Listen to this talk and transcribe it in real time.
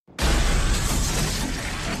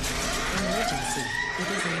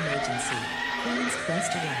Emergency. Queen's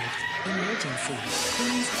Quest arrived. Emergency.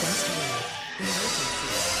 Queen's Quest arrived. Emergency.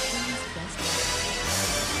 Queen's Quest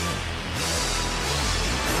arrived.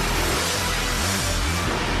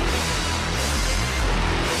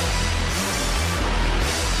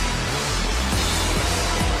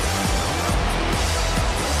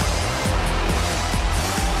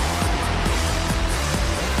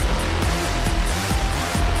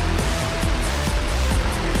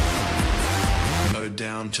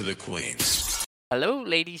 Down to the Queens. Hello,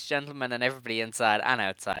 ladies, gentlemen, and everybody inside and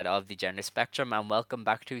outside of the gender spectrum, and welcome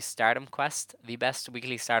back to Stardom Quest, the best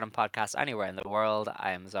weekly Stardom podcast anywhere in the world.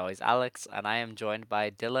 I am, as always, Alex, and I am joined by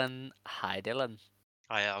Dylan. Hi, Dylan.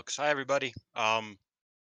 Hi, Alex. Hi, everybody.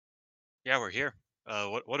 Yeah, we're here.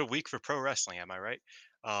 What a week for pro wrestling, am I right?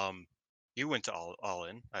 You went to all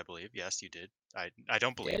in, I believe. Yes, you did. I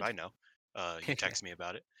don't believe. Did? I know. You texted me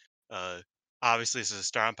about it. Uh, obviously, this is a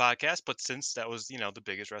Stardom podcast, but since that was the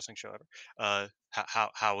biggest wrestling show ever,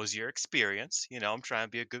 how was your experience? I'm trying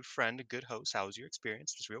to be a good friend, a good host. How was your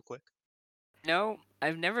experience? Just real quick. No,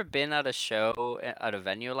 I've never been at a show at a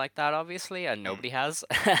venue like that, obviously, and Mm, nobody has.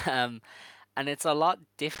 um, and it's a lot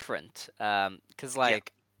different. Because yeah.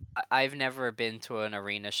 like I've never been to an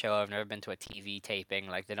arena show. I've never been to a TV taping.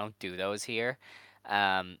 Like they don't do those here.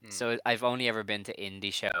 Mm, So I've only ever been to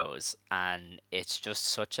indie shows, and it's just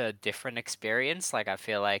such a different experience. Like I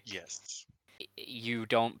feel like yes. you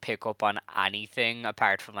don't pick up on anything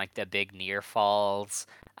apart from like the big near falls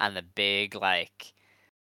and the big like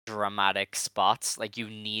dramatic spots. Like you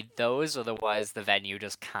need those, otherwise the venue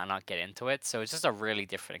just cannot get into it. So it's just a really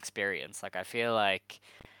different experience. Like I feel like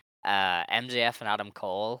MJF and Adam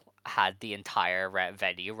Cole had the entire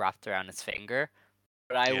venue wrapped around his finger,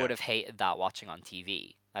 but I Yeah. would have hated that watching on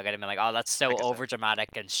TV. Like I'd have been like, oh, that's I so get that. over dramatic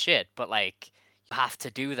and shit. But like, you have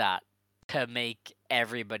to do that to make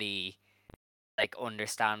everybody like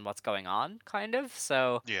understand what's going on, kind of.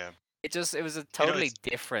 So Yeah. it was a It's totally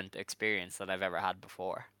different experience than I've ever had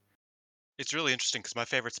before. It's really interesting because my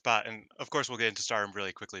favorite spot, and of course we'll get into Stardom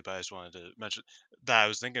really quickly, but I just wanted to mention that I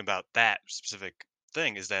was thinking about that specific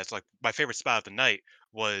thing is that it's like my favorite spot of the night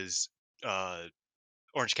was uh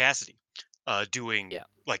Orange Cassidy doing Yeah.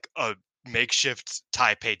 like a makeshift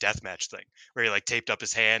Taipei deathmatch thing where he like taped up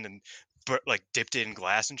his hand and like dipped it in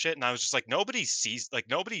glass and shit, and I was just like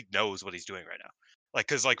nobody knows what he's doing right now, like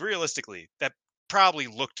because like realistically that probably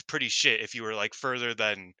looked pretty shit if you were like further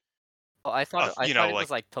than Oh, I thought it like.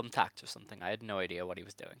 was like thumbtacks or something. I had no idea what he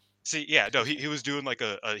was doing. See, yeah, no, he was doing like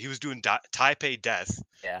he was doing Taipei Death,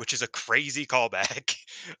 Yeah. which is a crazy callback.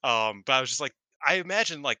 But I was just like, I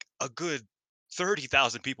imagine like a good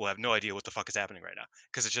 30,000 people have no idea what the fuck is happening right now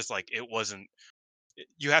because it's just like it wasn't.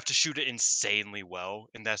 You have to shoot it insanely well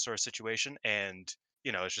in that sort of situation, and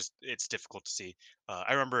it's difficult to see.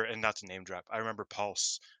 I remember, and not to name drop, I remember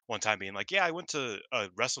Pulse one time being like, "Yeah, I went to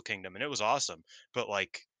Wrestle Kingdom and it was awesome, but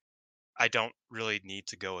like I don't really need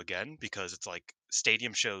to go again because it's like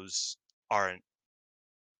stadium shows aren't,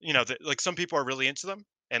 like some people are really into them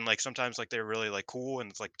and like sometimes like they're really like cool and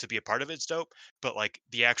it's like to be a part of it's dope, but like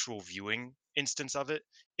the actual viewing instance of it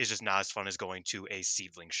is just not as fun as going to a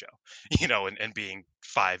seedling show, and being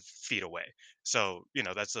 5 feet away. So,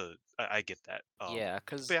 that's I get that. Yeah, But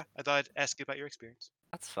cause yeah, I thought I'd ask you about your experience.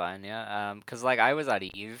 that's fine. Yeah. Cause like I was at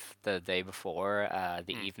Eve the day before,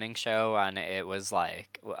 the Mm, evening show, and it was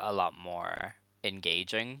like a lot more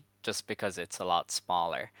engaging, just because it's a lot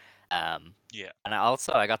smaller. Um, yeah, and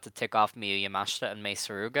I got to tick off Miyu Yamashita and Mei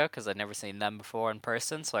Saruga because I'd never seen them before in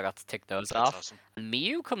person, so I got to tick those that's off. awesome. And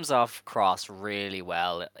Miyu comes off cross really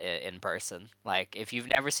well in person. Like if you've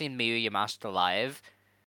never seen Miyu Yamashita live,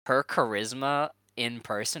 her charisma in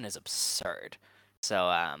person is absurd. So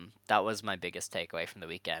that was my biggest takeaway from the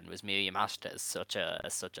weekend was Miyu Yamashita is such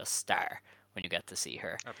a star when you get to see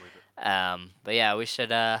her. I believe it. But yeah, we should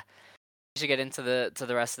get into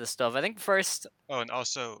the rest of the stuff. I think first, Oh, and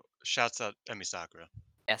also shouts out Emi Sakura.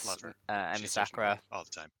 yes, Love her. Emi She's such an E Sakura, all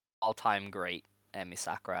the time. all time great. Emi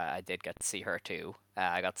Sakura, I did get to see her too.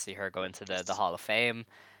 I got to see her go into the Yes. Hall of Fame,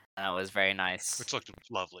 and it was very nice. Which looked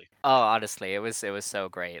lovely. Oh, honestly, it was so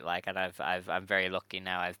great. Like, and I'm very lucky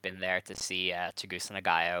now. I've been there to see Chigusa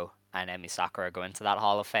Nagayo and Emi Sakura go into that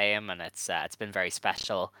Hall of Fame, and it's been very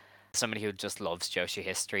special. Somebody who just loves Joshi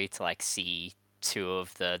history to like see two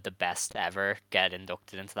of the best ever get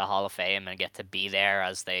inducted into the Hall of Fame and get to be there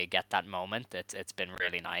as they get that moment. It's been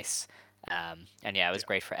really nice. And yeah, it was Yeah.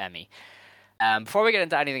 great for Emmy. Before we get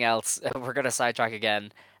into anything else, we're gonna sidetrack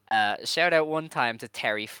again. Shout out one time to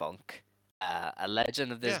Terry Funk, a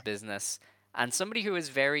legend of this Yeah. business and somebody who is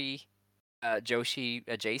very Joshi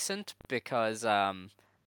adjacent because like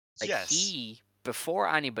Yes. before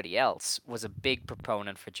anybody else, was a big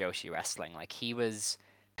proponent for Joshi wrestling. Like he was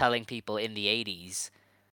telling people in the 80s,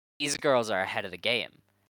 these girls are ahead of the game.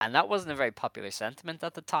 And that wasn't a very popular sentiment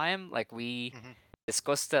at the time. Like we Hmm.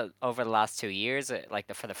 discussed it over the last 2 years.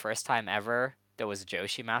 For the first time ever, there was a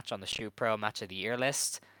Joshi match on the Shoot Pro Match of the Year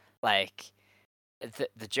list. Like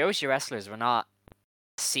the Joshi wrestlers were not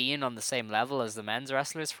seen on the same level as the men's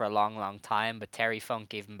wrestlers for a long, long time. But Terry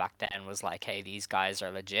Funk even back then was like, "Hey, these guys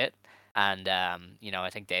are legit." And I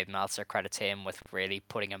think Dave Meltzer credits him with really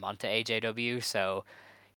putting him onto AJW. So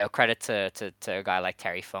credit to a guy like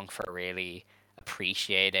Terry Funk for really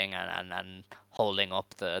appreciating and holding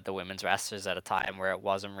up the women's wrestlers at a time where it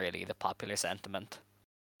wasn't really the popular sentiment.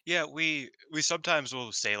 Yeah, we sometimes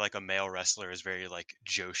will say like a male wrestler is very like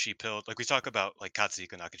Joshi pilled. Like we talk about like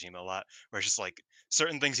Katsuhiko Nakajima a lot, where it's just like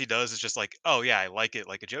certain things he does is just like, oh yeah, I like it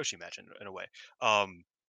like a Joshi match in a way. Um,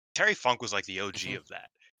 Terry Funk was like the OG Hmm. of that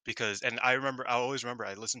because, and I always remember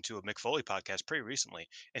I listened to a Mick Foley podcast pretty recently,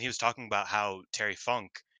 and he was talking about how Terry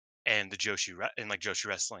Funk and and like Joshi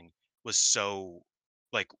wrestling was so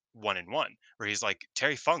like one in one, where he's like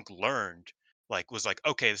Terry Funk learned was like,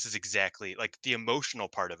 okay, this is exactly like the emotional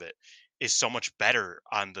part of it is so much better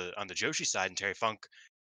on the Joshi side, and Terry Funk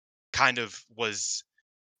kind of was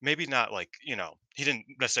maybe not like he didn't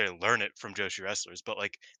necessarily learn it from Joshi wrestlers, but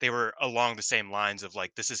like they were along the same lines of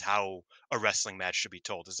like this is how a wrestling match should be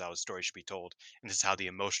told, this is how a story should be told, and this is how the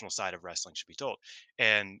emotional side of wrestling should be told.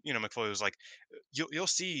 And McFoley was like, you'll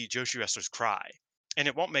see Joshi wrestlers cry, and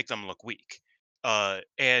it won't make them look weak.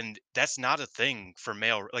 And that's not a thing for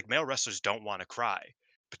male wrestlers don't want to cry,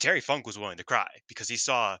 but Terry Funk was willing to cry because he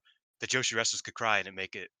saw that Joshi wrestlers could cry and it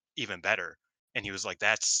make it even better, and he was like,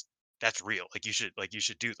 that's real. Like you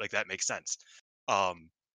should do like that makes sense. Um,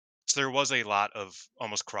 so there was a lot of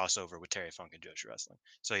almost crossover with Terry Funk and Joshi wrestling.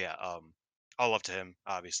 So yeah, all love to him,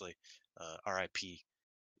 obviously. R.I.P.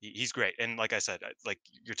 He's great, and like I said, like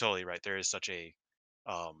you're totally right. There is such a,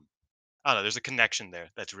 I don't know. There's a connection there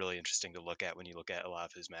that's really interesting to look at when you look at a lot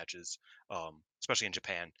of his matches, especially in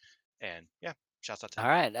Japan. And yeah, shouts out to All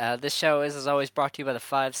him. right. This show is, as always, brought to you by the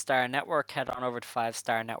Five Star Network. Head on over to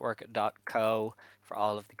fivestarnetwork.co for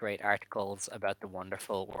all of the great articles about the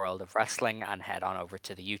wonderful world of wrestling, and head on over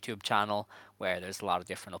to the YouTube channel where there's a lot of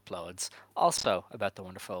different uploads also about the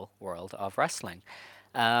wonderful world of wrestling.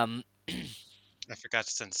 Um, I forgot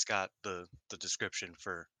to send Scott the description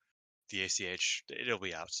for the ACH. It'll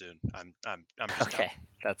be out soon. I'm just dumb. Okay,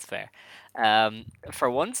 that's fair. For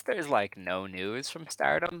once, there's like no news from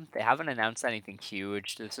Stardom. They haven't announced anything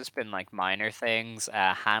huge. There's just been like minor things.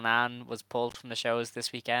 Hanan was pulled from the shows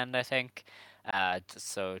this weekend, I think.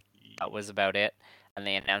 So that was about it. And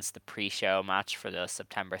they announced the pre-show match for the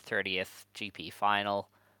September 30th GP final.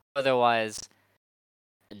 Otherwise,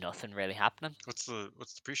 nothing really happening. What's the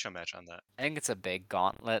pre-show match on that? I think it's a big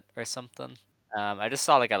gauntlet or something. I just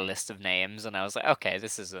saw like a list of names, and I was like, okay,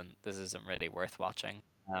 this isn't really worth watching.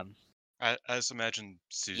 Um, I just imagine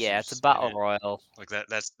Yeah, it's a Suzu's in battle it. royal. Like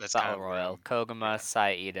that's kind Battle of where royal. I'm. Koguma, Yeah,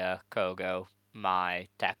 Saida, Kogo, Mai,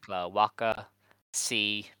 Tekla, Waka,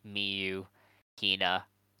 C, Miyu, Hina,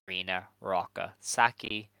 Rina, Rocka,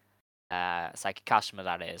 Saki, Saki Kashima,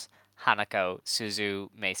 that is, Hanako, Suzu,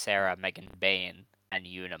 Meisera, Megan Bain, and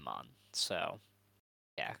Unimon. So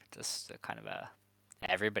yeah, just kind of a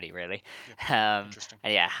everybody really. yeah, Um, interesting.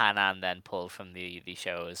 and yeah, Hanan then pulled from the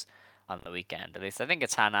shows on the weekend. At least I think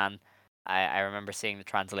it's Hanan. I remember seeing the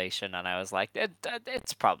translation and I was like,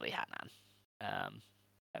 it's probably Hanan. Um,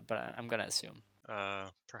 but I'm gonna assume.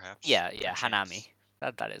 Perhaps Yeah, a yeah, Hanami.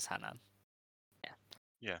 chance. That is Hanan. Yeah.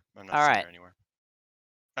 Yeah, I'm not All seeing right. her anywhere.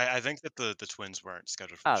 I think that the twins weren't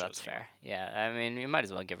scheduled for the Oh, shows that's anymore. fair. Yeah, I mean, you might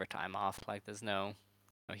as well give her time off. Like, there's no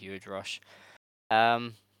huge rush.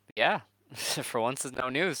 Um, yeah. For once, there's no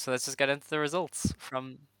news, so let's just get into the results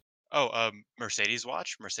from. Oh, Mercedes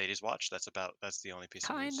watch. Mercedes watch. That's the only piece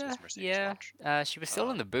of news Kinda, is Mercedes yeah. watch. She was still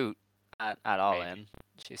in the Um, boot at all Maybe. in.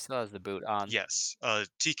 She still has the boot on. Yes.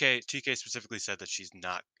 TK specifically said that she's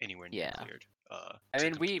not anywhere near Yeah. cleared I to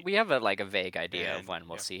mean, we compete. we have a vague idea of And when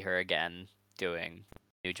we'll yeah. see her again doing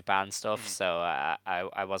New Japan stuff. Mhm. So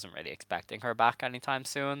I wasn't really expecting her back anytime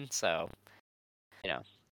soon. So you know.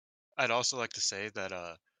 I'd also like to say that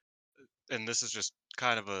and this is just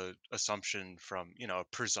kind of a assumption from a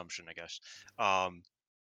presumption, I guess. Um,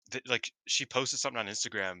 like she posted something on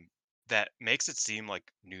Instagram that makes it seem like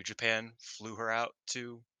New Japan flew her out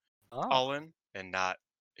to Oh. All In and not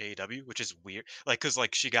AEW, which is weird. Like, cause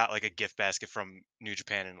like she got like a gift basket from New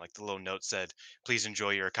Japan, and like the little note said, "Please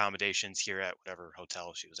enjoy your accommodations here at whatever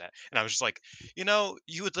hotel she was at." And I was just like,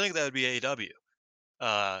 you would think that would be AEW,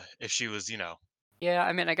 if she was, Yeah,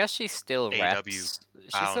 I mean, I guess she still AW reps. She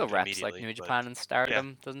still bound reps like immediately, New but Japan and yeah,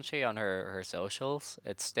 Stardom, doesn't she? On her socials,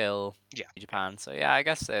 it's still yeah, New yeah, Japan. So yeah, I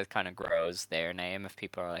guess it kind of grows their name if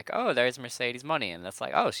people are like, oh, there's Mercedes Money, and that's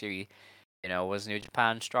like, oh, she, was New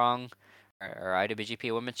Japan strong or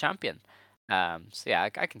IWGP Women's Champion. So yeah,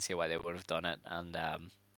 I can see why they would have done it, and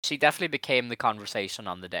she definitely became the conversation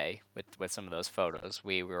on the day with some of those photos.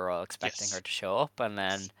 We were all expecting her yes, to show up, and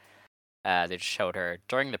yes. then they just showed her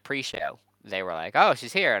during the pre-show. They were like, "Oh,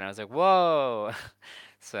 she's here," and I was like, "Whoa!"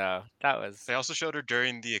 So that was They also showed her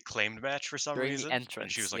during the acclaimed match for some during the reason, and she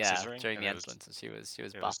entrance. was like Yeah, scissoring, during and the entrance, and she was it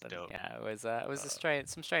was bopping. dope. Yeah, it was Uh,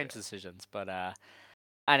 some strange yeah. decisions, but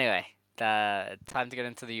anyway, time to get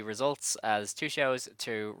into the results. As two shows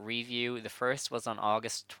to review. The first was on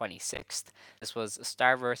August 26th. This was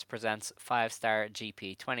Starverse presents 5-Star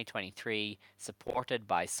GP 2023, supported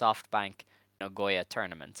by SoftBank Nagoya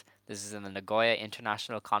Tournament. This is in the Nagoya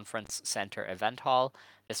International Conference Center event hall.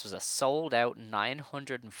 This was a sold out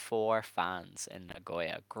 904 fans in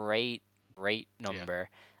Nagoya. Great, great Yeah. number.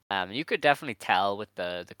 You could definitely tell with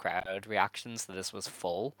the crowd reactions that this was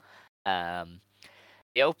full. Um,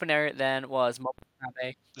 the opener then was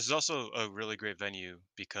Momokabe. This is also a really great venue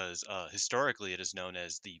because historically it is known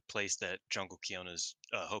as the place that Jungle Kiona's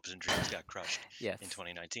hopes and dreams got crushed in Yes.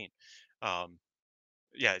 2019. Um,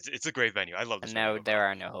 yeah, it's a great venue. I love this And venue now there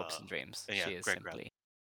overall. are no hopes and dreams. And yeah, She is great crowd. simply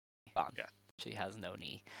gone. Yeah, She has no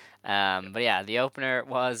knee. yeah. But yeah, the opener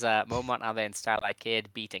was Momo Abe and Starlight Kid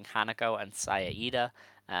beating Hanako and Saya Ida.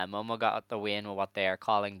 Momo got the win with what they are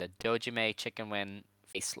calling the Dojime Chicken Win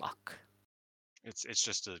Face Lock. It's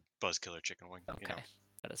just a buzz killer chicken wing. Okay,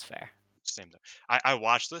 that is fair. Same thing. I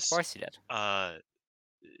watched Of this. course you did. Uh,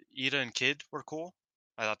 Ida and Kid were cool.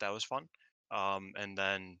 I thought that was fun. And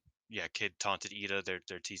then yeah, Kid taunted Ida.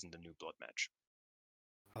 They're teasing the new blood match.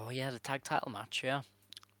 Oh yeah, the tag title match. Yeah.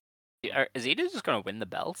 Yeah. Is Ida just gonna win the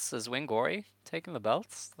belts? Is Wingori taking the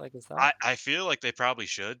belts? Like, is that? I feel like they probably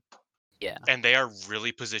should, Yeah. and they are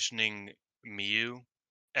really positioning Miyu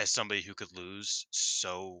as somebody who could lose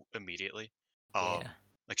so immediately. Yeah.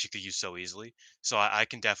 Like she could use so easily. So I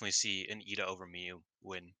can definitely see an Ida over Miyu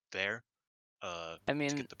win there. I To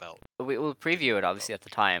mean, get the belt. we'll Get preview Miyu it the belt. obviously at the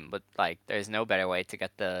time, but like, there's no better way to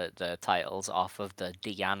get the titles off of the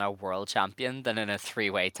Diana World Champion than in a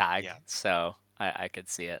three-way tag. Yeah. So I could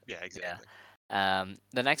see it. Yeah. Yeah. Exactly.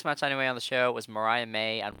 The next match anyway on the show was Mariah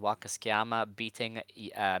May and Waka Tsukiyama beating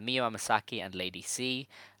Miyu Amasaki and Lady C.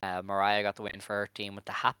 Mariah got the win for her team with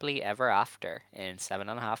the Happily Ever After in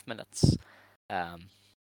 7.5 minutes. Um,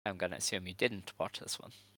 I'm gonna assume you didn't watch this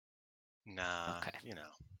one. Nah. Okay. You know.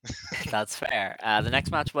 That's fair. The next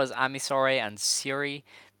match was Amisori and Suri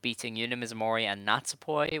beating Yuna Mizumori and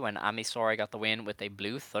Natsupoi when Amisori got the win with a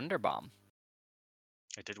blue thunder bomb.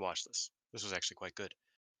 I did watch this. This was actually quite good.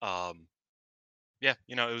 Um. Yeah.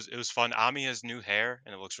 It was fun. Ami has new hair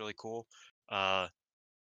and it looks really cool. Uh.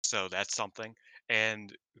 So that's something.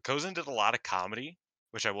 And Kozen did a lot of comedy,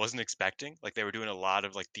 which I wasn't expecting. Like they were doing a lot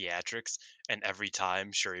of like theatrics, and every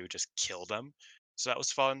time Shuri would just kill them. So that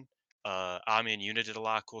was fun. Ami and Yuna did a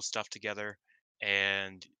lot of cool stuff together,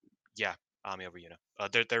 and yeah, Ami over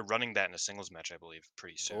Yuna. They're running that in a singles match, I believe,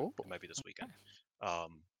 pretty soon. Oh, It might be this weekend. okay.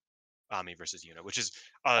 Um, Ami versus Yuna, which is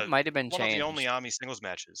That might have been one of the only changed. Ami singles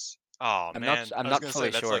matches. Oh I'm not man, I'm I was not gonna say fully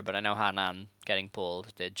that's sure, like but I know Hanan getting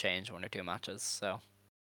pulled did change one or two matches, so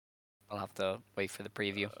I'll have to wait for the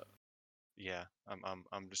preview. yeah.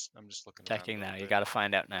 I'm just looking around Checking real now. You quick. got to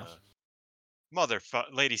find out now. Uh,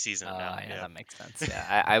 lady season it now. Yeah, Yeah. that makes sense.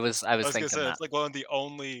 Yeah, I was I was gonna thinking say that. it's like one of the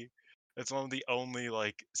only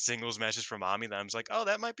like singles matches from Ami that I'm just like, oh,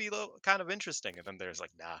 that might be kind of interesting. And then there's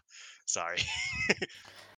like, nah, sorry.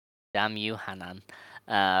 Damn you, Hanan.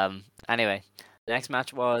 Anyway, the next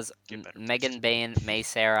match was Get better Megan taste. Bain, May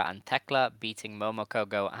Sarah, and Tekla beating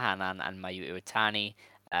Momokogo, Hanan, and Mayu Iwatani.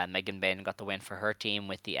 Megan Bain got the win for her team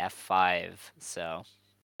with the F5, so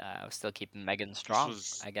still keeping Megan This strong,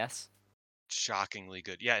 was I guess. shockingly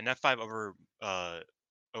good. Yeah, and F5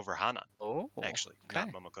 over Hanan, Oh, actually, not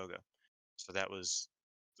okay. Momokogo. So that was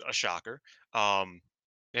a shocker. Um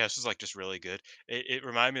yeah, this was like just really good. It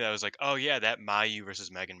reminded me that I was like, oh yeah, that Mayu versus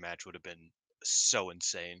Megan match would have been so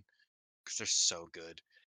insane because they're so good.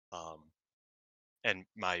 Um and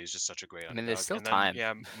Mayu's just such a great I mean, there's underdog. still And then time.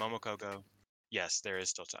 yeah, Momokogo. Yes, there is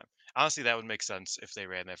still time. Honestly, that would make sense if they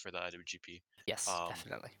ran that for the IWGP. Yes,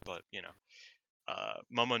 definitely. But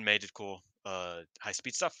Momo and May did cool high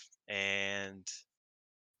speed stuff, and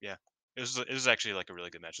yeah, it was actually like a really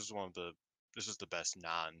good match. This was the best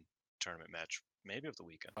non tournament match maybe of the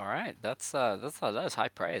weekend. All right, that is high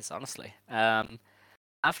praise, honestly.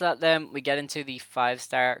 After that, then we get into the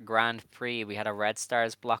 5-star Grand Prix. We had a Red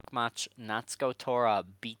Stars block match. Natsuko Tora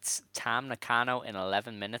beats Tam Nakano in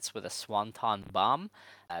 11 minutes with a Swanton bomb.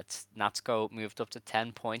 Natsuko moved up to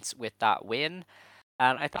 10 points with that win.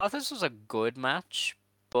 And I thought this was a good match,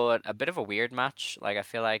 but a bit of a weird match. Like, I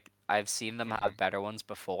feel like I've seen them Hmm. have better ones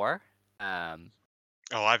before. Um,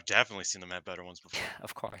 Oh, I've definitely seen them have better ones before.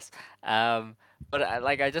 of course. Um, but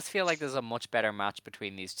I just feel like there's a much better match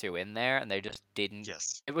between these two in there, and they just didn't.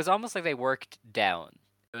 Yes, It was almost like they worked down.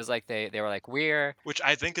 It was like they were like, which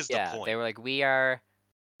I think is the yeah, they point. were like, we are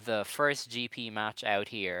the first GP match out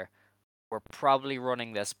here. We're probably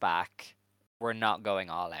running this back. We're not going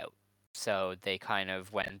all out. So they kind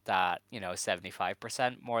of went that,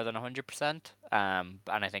 75% more than 100%. And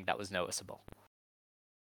I think that was noticeable.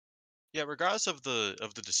 Yeah, regardless of the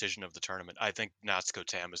decision of the tournament, I think Natsuko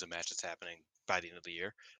Tam is a match that's happening by the end of the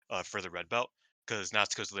year, for the red belt, because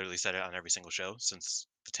Natsuko's literally said it on every single show since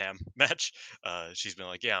the Tam match. She's been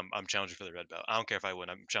like, "Yeah, I'm challenging for the red belt. I don't care if I win.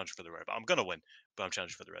 I'm challenging for the red belt. I'm gonna win, but I'm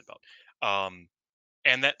challenging for the red belt." Um,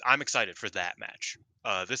 and that I'm excited for that match.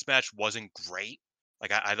 This match wasn't great.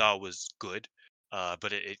 Like I thought it was good,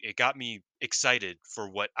 but it got me excited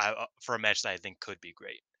for for a match that I think could be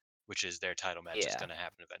great, which is their title match that's Yeah. going to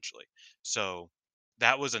happen eventually. So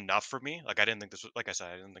that was enough for me. Like I didn't think this was, like I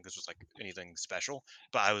said, I didn't think this was like anything special,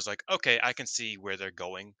 but I was like, okay, I can see where they're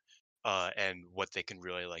going, and what they can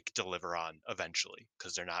really like deliver on eventually,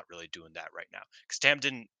 because they're not really doing that right now. Because Tam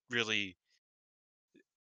didn't really.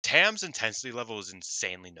 Tam's intensity level is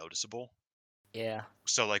insanely noticeable. Yeah.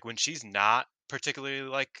 So like when she's not particularly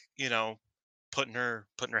like, putting her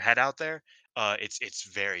head out there, it's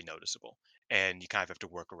very noticeable, and you kind of have to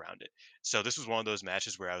work around it. So this was one of those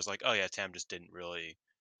matches where I was like, oh yeah, Tam just didn't really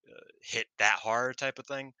hit that hard type of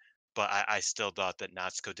thing, but I still thought that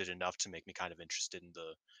Natsuko did enough to make me kind of interested in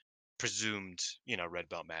the presumed, red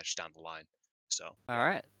belt match down the line. So All yeah.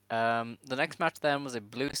 right. The next match then was a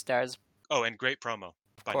Blue Stars. Oh, and great promo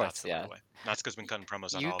Of by course, Natsuko, by yeah. the way. Natsuko's been cutting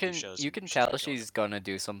promos on You all of these can shows, you and can she's tell been killing it. she's gonna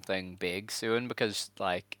do something big soon because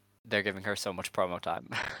like they're giving her so much promo time.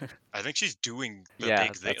 I think she's doing the Yeah,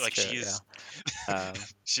 big thing. that's Like true. she Yeah. is, Um,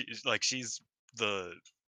 she's the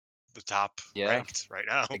the top yeah, ranked right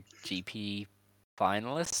now. like GP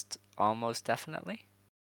finalist, almost definitely.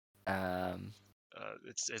 Um,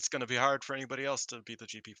 It's gonna be hard for anybody else to beat the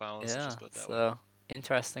GP finalists. Let's yeah, just put it that way. so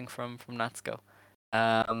interesting from Natsuko.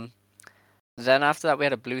 Um, then after that we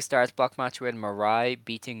had a Blue Stars block match with Mirai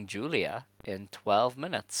beating Julia in 12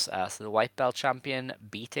 minutes. So the white belt champion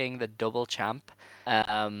beating the double champ.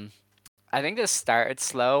 Um, I think this started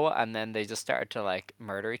slow and then they just started to like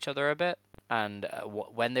murder each other a bit. And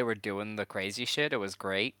when they were doing the crazy shit, it was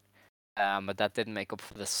great. But that didn't make up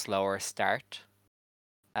for the slower start.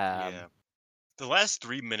 Um, Yeah, the last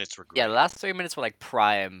 3 minutes were yeah, the great. last 3 minutes were like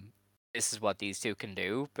prime. This is what these two can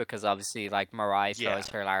do because obviously, like Mirai Yeah, throws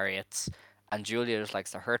her lariats, and Julia just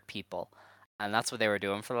likes to hurt people, and that's what they were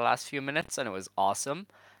doing for the last few minutes, and it was awesome.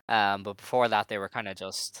 But before that, they were kind of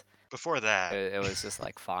just before that, it was just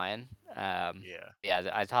like fine. yeah, Yeah,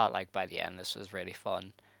 I thought like by the end this was really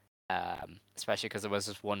fun. Especially because there was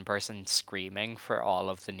this one person screaming for all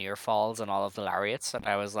of the near falls and all of the lariats, and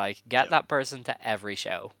I was like, get yep. that person to every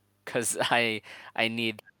show, because I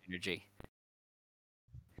need that energy.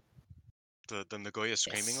 The Nagoya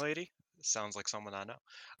screaming Yes. lady sounds like someone I know.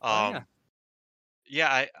 Oh yeah. Um,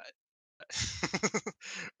 yeah,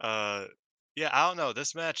 uh, yeah, I don't know.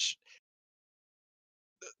 This match,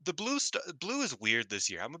 the blue is weird this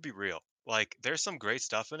year. I'm gonna be real. Like, there's some great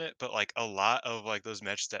stuff in it, but like a lot of like those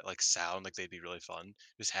matches that like sound like they'd be really fun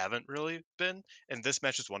just haven't really been. And this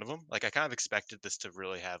match is one of them. Like, I kind of expected this to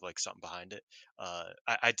really have like something behind it.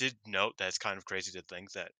 I did note that it's kind of crazy to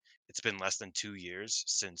think that it's been less than 2 years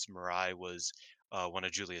since Mirai was one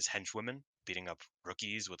of Julia's henchwomen beating up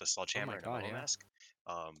rookies with a Oh sledgehammer my and a god, momo yeah. mask.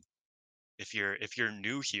 Um, if you're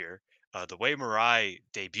new here, the way Mirai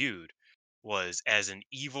debuted was as an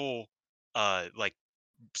evil, like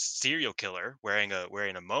serial killer wearing a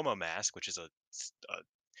Momo mask, which is a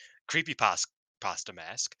creepy pasta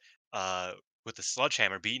mask, uh, with a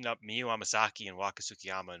sledgehammer, beating up Miyu Amasaki and Waka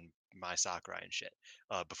Tsukiyama and Mai Sakurai and shit,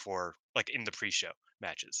 before like in the pre-show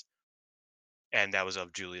matches, and that was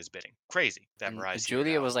of Julia's bidding. Crazy that And Mirai's here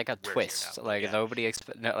Julia now was and like a we're here now, twist. but Like yeah, nobody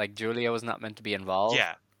no, like Julia was not meant to be involved.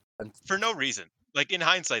 yeah, And for no reason. Like in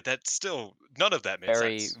hindsight, that still none of that made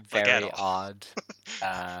very sense, like at very all. odd.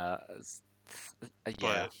 Uh, s-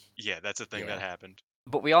 yeah, But yeah, that's a thing that yeah. happened.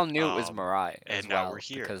 But we all knew it was Um, Mirai and as now we're well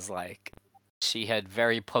here. because like she had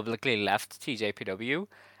very publicly left TJPW,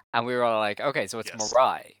 and we were all like, okay, so it's Yes.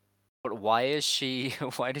 Mirai, but why is she?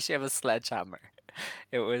 Why does she have a sledgehammer?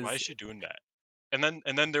 It Why was is she doing that? and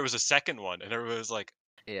then there was a second one, and everybody was like,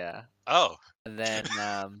 Yeah. "Oh, And then,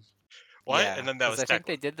 what?" And yeah, then that because was I think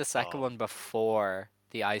they Tekla. did the second one before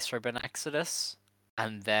the Ice Ribbon Exodus,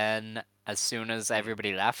 and then as soon as Mm,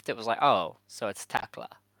 everybody left, it was like, oh, so it's Tekla.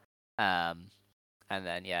 Um, and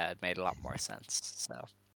then yeah, it made a lot more sense. So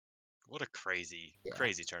what a crazy, yeah,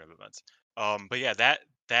 crazy turn of events. But yeah,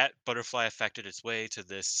 that butterfly affected its way to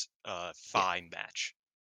this yeah. fine match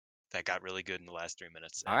that got really good in the last 3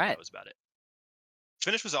 minutes, All and that right. was about it.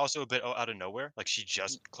 Finish was also a bit out of nowhere. Like she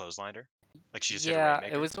just clotheslined her, like she just hit a Yeah,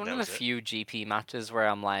 it rainmaker, was and one that of the was it. few GP matches where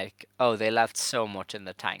I'm like, oh, they left so much in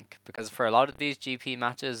the tank because for a lot of these GP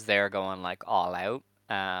matches, they're going like all out.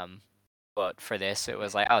 But for this, it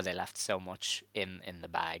was Mhm. like, oh, they left so much in the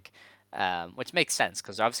bag, which makes sense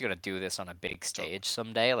because they're obviously going to do this on a big Totally. stage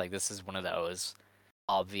someday. Like this is one of those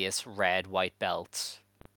obvious red white belts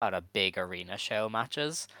on a big arena show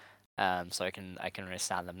matches. So I can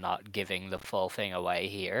understand them not giving the full thing away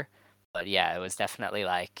here. But yeah, it was definitely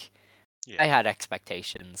like Yeah, I had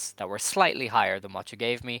expectations that were slightly higher than what you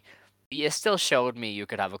gave me. You still showed me you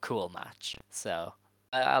could have a cool match, so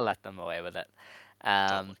I'll let them away with it.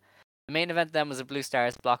 totally. The main event then was a Blue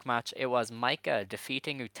Stars block match. It was Maika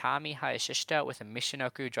defeating Utami Hayashishita with a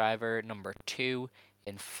Michinoku driver number 2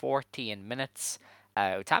 in 14 minutes.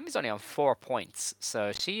 Utami's only on 4 points,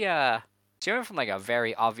 so she went from like a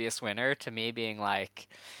very obvious winner to me being like,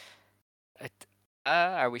 uh,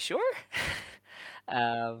 are we sure?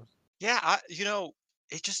 um, Yeah,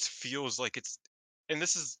 it just feels like it's, and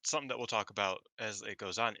this is something that we'll talk about as it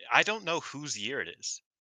goes on. I don't know whose year it is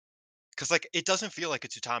because like it doesn't feel like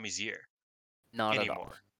it's Utami's year Not at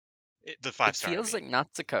all. anymore. The It 5 star, I feels mean. like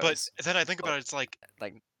But Natsuko's, then I think but about it, it's like,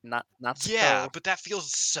 like yeah, Natsuko. but that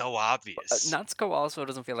feels so obvious. Natsuko also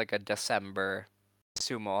doesn't feel like a December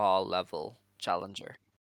sumo hall level challenger.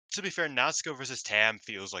 To be fair, Natsuko versus Tam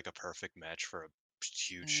feels like a perfect match for a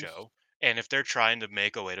huge Mm, show. And if they're trying to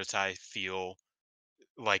make Oedo Tai feel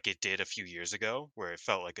like it did a few years ago, where it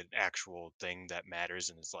felt like an actual thing that matters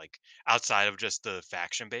and is like outside of just the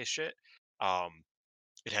faction based shit, um,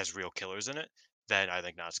 it has real killers in it, then I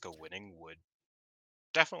think Natsuko winning would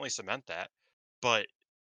definitely cement that. But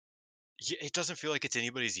it doesn't feel like it's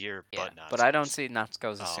anybody's year yeah, but but I don't Natsuko's. see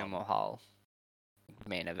Natsuko as a sumo Um, hall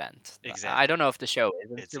main event. I don't exactly. know if the show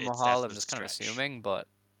is in sumo It's hall. that's I'm the just kind of stretch. assuming, but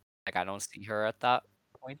like I don't see her at that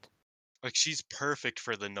point. Like she's perfect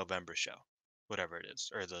for the November show, whatever it is,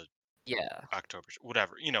 or the Yeah, October show,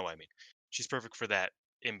 whatever. You know what I mean? She's perfect for that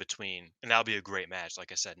in between, and that'll be a great match.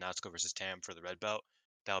 Like I said, Natsuko versus Tam for the red belt.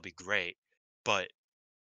 That'll be great. But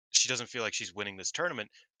she doesn't feel like she's winning this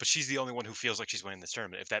tournament, but she's the only one who feels like she's winning this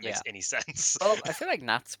tournament, if that makes yeah. any sense. Well, I feel like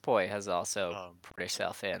Natsupoi has also um, put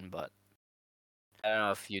herself in, but I don't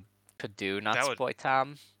know if you could do that would Natsupoi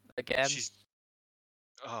Tam again. she's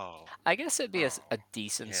oh I guess it'd be a oh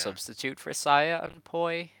decent yeah. substitute for Saya and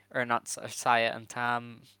Poi, or not Saya and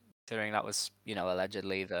Tam, considering that was,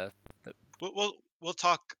 allegedly the We'll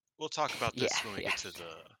talk about yeah, this when we yeah. get to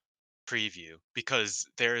the preview, because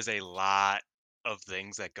there is a lot of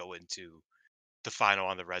things that go into the final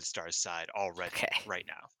on the Red Stars side already Okay. right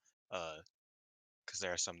now. Because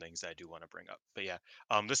there are some things that I do want to bring up. But yeah,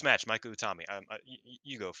 this match, Micah Utami,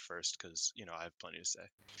 you go first because I have plenty to say.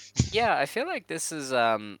 Yeah, I feel like this is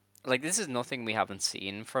this is nothing we haven't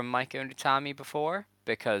seen from Mike and Utami before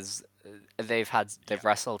because they've Yeah,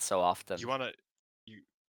 wrestled so you often. wanna you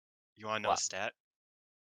you wanna know a What? stat?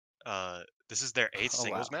 This is their eighth Oh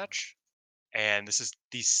singles wow. match, and this is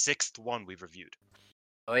the sixth one we've reviewed.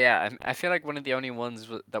 Oh yeah, I feel like one of the only ones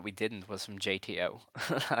that we didn't was from JTO.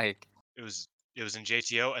 Like It was it was in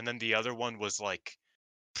JTO, and then the other one was like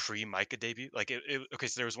pre Micah debut. Like okay,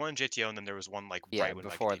 so there was one in JTO, and then there was one like yeah, right when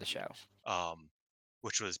Micah before the debuted, show. um,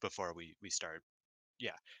 which was before we started.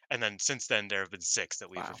 Yeah, and then since then there have been six that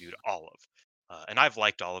we've Wow. reviewed all of, and I've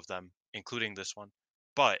liked all of them, including this one.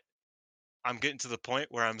 But I'm getting to the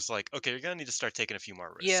point where I'm just like, okay, you're gonna need to start taking a few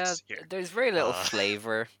more Yeah, risks here. there's very little Uh,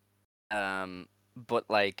 flavor. But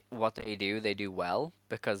like what they do well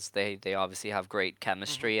because they obviously have great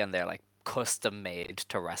mhm, chemistry and they're like custom made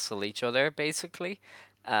to wrestle each other basically.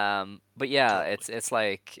 But yeah, totally. it's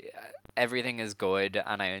like everything is good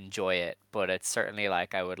and I enjoy it, but it's certainly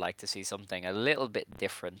like I would like to see something a little bit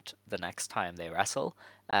different the next time they wrestle.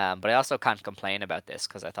 But I also can't complain about this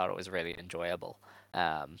because I thought it was really enjoyable.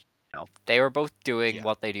 They were both doing Yeah.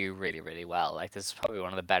 what they do really, really well. Like this is probably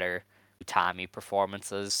one of the better Utami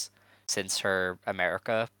performances since her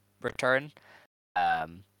America return.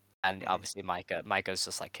 Um, and Mhm. obviously Micah's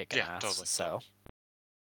just like kicking Yeah, ass. totally, So totally.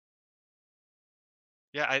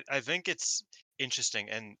 Yeah, I think it's interesting,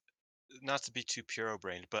 and not to be too puro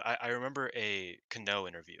brained, but I remember a Kano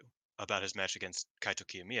interview about his match against Kaito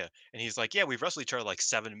Kiyomiya, and he's like, "Yeah, we've wrestled each other like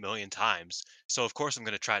 7 million times, so of course I'm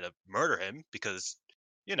gonna try to murder him because,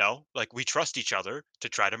 like we trust each other to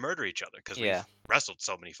try to murder each other because we've Yeah. wrestled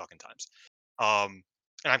so many fucking times." Um,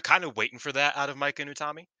 and I'm kind of waiting for that out of Mike and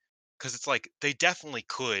Utami because it's like they definitely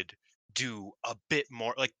could do a bit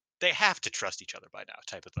more. Like they have to trust each other by now,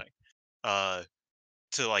 type of thing. Uh,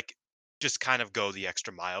 to like just kind of go the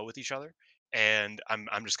extra mile with each other, and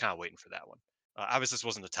I'm just kind of waiting for that one. Obviously, this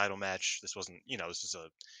wasn't a title match. This wasn't, this is a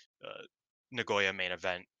Nagoya main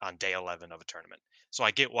event on day 11 of a tournament. So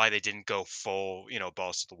I get why they didn't go full,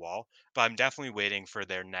 balls to the wall. But I'm definitely waiting for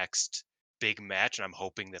their next big match, and I'm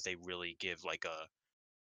hoping that they really give like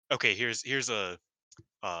okay, here's uh,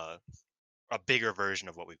 a bigger version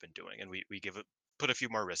of what we've been doing, and we give it put a few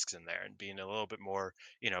more risks in there and being a little bit more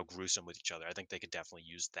gruesome with each other. I think they could definitely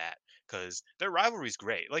use that because their rivalry is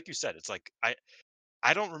great. Like you said, it's like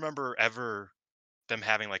I don't remember ever them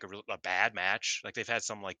having like a bad match. Like they've had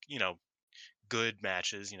some like good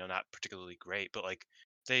matches, not particularly great, but like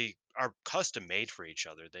they are custom made for each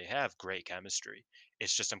other. They have great chemistry.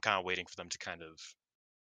 It's just I'm kind of waiting for them to kind of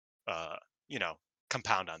uh you know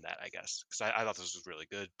compound on that, I guess, because I thought this was really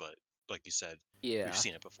good, but like you said, we've Yeah.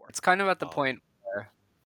 seen it before. It's kind of at the um point where,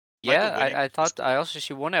 Micah yeah, winning I was thought cool,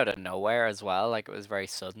 she won out of nowhere as well. Like it was very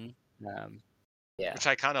sudden. Um, yeah. which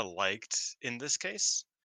I kind of liked in this case,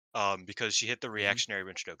 because she hit the Hmm. reactionary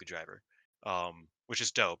Winchdoku driver, which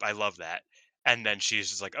is dope. I love that. And then she's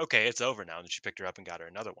just like, okay, it's over now. And then she picked her up and got her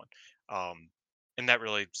another one. Um, and that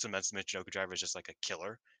really cements the Michinoku driver as just like a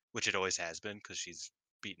killer, which it always has been because she's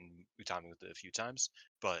beaten Utami with it a few times.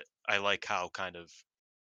 But I like how kind of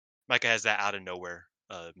Micah has that out of nowhere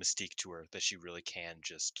mystique to her that she really can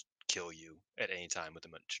just kill you at any time with the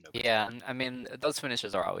Michinoku Yeah, driver. and I mean those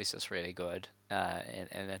finishes are always just really good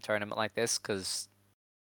in a tournament like this because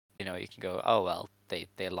you can go, oh well,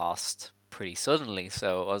 they lost pretty suddenly,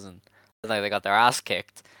 so it wasn't like they got their ass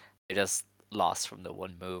kicked. They just lost from the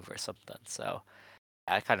one move or something. So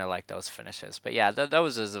I kind of like those finishes. But yeah, it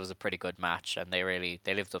was a pretty good match, and they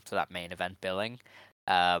lived up to that main event billing.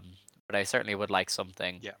 Um, but I certainly would like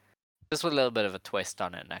something Yeah, just with a little bit of a twist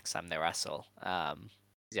on it next time they wrestle.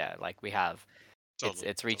 Yeah, like we have, totally,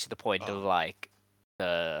 it's reached totally. the point of like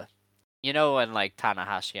the when like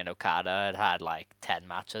Tanahashi and Okada had like 10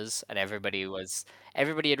 matches and everybody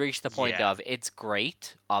had reached the point Yeah, of it's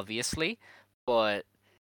great, obviously, but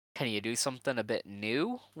can you do something a bit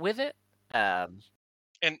new with it? Um,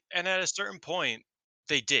 and at a certain point,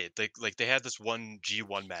 they did. Like they had this one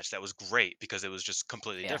G1 match that was great because it was just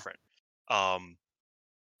completely yeah. different. Um,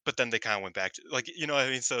 but then they kind of went back to like what I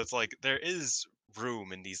mean. So it's like there is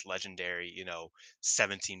room in these legendary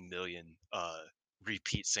 17 million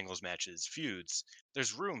repeat singles matches feuds.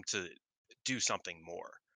 There's room to do something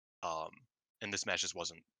more. Um, and this match just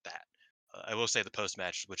wasn't that. I will say the post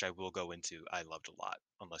match, which I will go into, I loved a lot.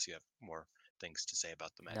 Unless you have more things to say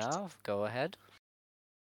about the match No, itself. go ahead.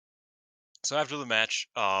 So after the match,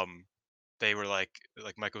 they were like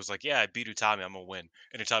Michael was like, "Yeah, I beat Utami, I'm gonna win."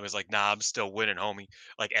 And Utami's like, "Nah, I'm still winning, homie."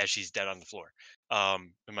 Like as she's dead on the floor.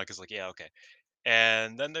 And Michael's like, "Yeah, okay."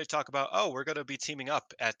 And then they talk about, "Oh, we're gonna be teaming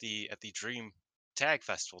up at the Dream Tag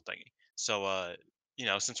Festival thingy. So,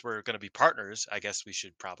 since we're gonna be partners, I guess we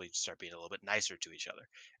should probably start being a little bit nicer to each other."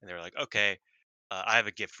 And they were like, "Okay, I have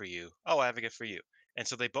a gift for you. Oh, I have a gift for you." And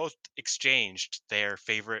so they both exchanged their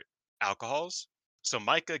favorite alcohols. So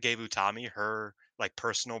Micah gave Utami her like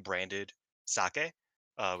personal branded sake,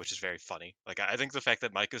 which is very funny. Like I think the fact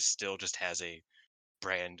that Micah still just has a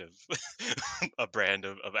brand of a brand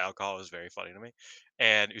of alcohol is very funny to me.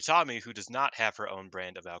 And Utami, who does not have her own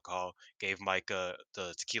brand of alcohol, gave Micah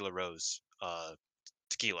the tequila rose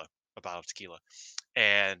tequila, a bottle of tequila,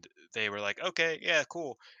 and they were like, "Okay, yeah,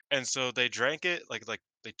 cool." And so they drank it, like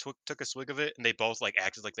they took a swig of it, and they both like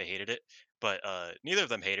acted like they hated it, but neither of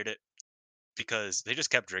them hated it because they just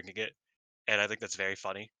kept drinking it. And I think that's very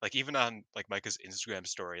funny. Like even on like Micah's Instagram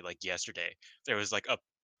story, like yesterday, there was like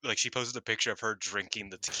she posted a picture of her drinking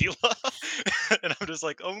the tequila, and I'm just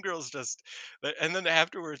like, girl's just." And then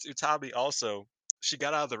afterwards, Utami also, she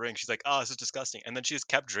got out of the ring. She's like, "Oh, this is disgusting," and then she just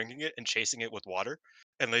kept drinking it and chasing it with water.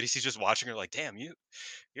 And Lady C's just watching her like, "Damn,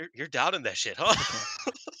 you're down in that shit, huh?"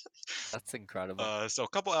 That's incredible. So a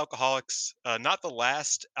couple alcoholics, not the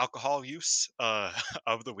last alcohol use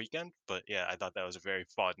of the weekend, but yeah, I thought that was a very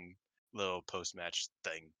fun little post match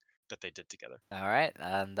thing that they did together. All right,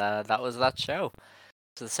 and that was that show.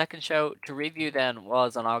 So the second show to review then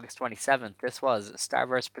was on August 27th. This was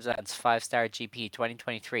Starverse Presents 5-Star GP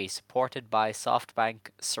 2023, supported by SoftBank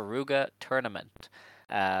Saruga Tournament.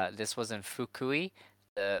 This was in Fukui.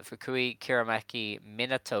 the Fukui Kirameki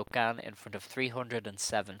Minatokan in front of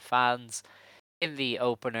 307 fans. In the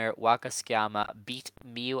opener, Waka Tsukiyama beat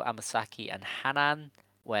Miyu Amasaki and Hanan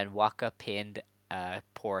when Waka pinned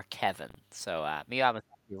poor Kevin. So Miyu Amasaki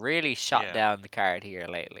really shot Yeah, down the card here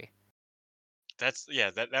lately.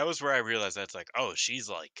 that was where I realized that's like, oh, she's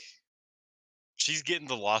getting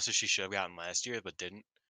the losses she should have gotten last year, but didn't.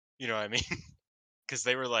 You know what I mean? Because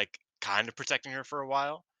they were like kind of protecting her for a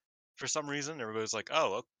while, for some reason. Everybody was like,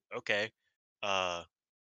 oh, okay. Uh,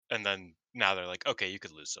 and then now they're like, okay, you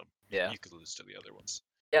could lose some. Yeah. You could lose to the other ones.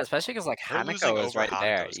 Yeah, especially because like Her losing Hanako is over right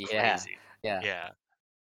there. Hanako is Yeah. crazy. Yeah. Yeah.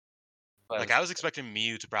 Like Was I was expecting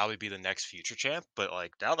Miyu to probably be the next future champ, but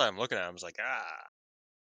like now that I'm looking at him, I was like,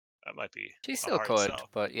 that might be she a still hard could, sell.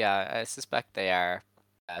 but yeah, I suspect they are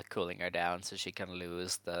cooling her down so she can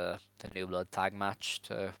lose the New Blood tag match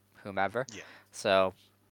to whomever. Yeah. So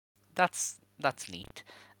that's neat.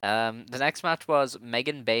 The next match was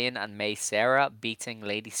Megan Bayne and May Sarah beating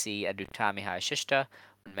Lady C and Utami Hayashishita.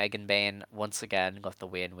 Megan Bayne once again got the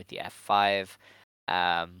win with the F5.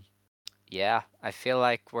 Um, yeah, I feel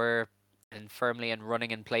like we're firmly in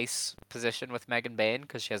running in place position with Megan Bayne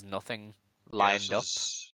because she has nothing Yeah, lined up.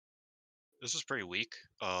 this was pretty weak.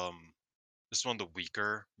 This is one of the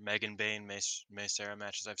weaker Megan Bayne May Sarah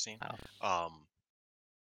matches I've seen. Oh, Um,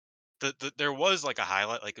 there was like a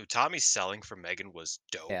highlight, like Utami selling for Megan was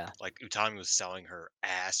dope. yeah, Like Utami was selling her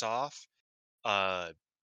ass off. Uh,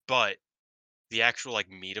 but the actual like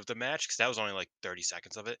meat of the match, because that was only like 30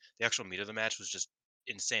 seconds of it. The actual meat of the match was just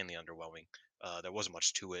insanely underwhelming. There wasn't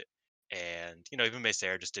much to it, and even May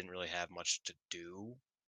Sarah just didn't really have much to do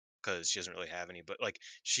because she doesn't really have any. But like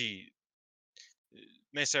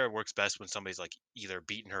May Sarah works best when somebody's like either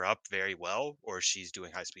beating her up very well or she's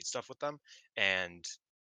doing high speed stuff with them, and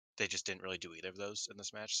they just didn't really do either of those in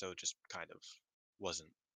this match, so it just kind of wasn't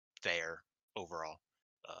there overall.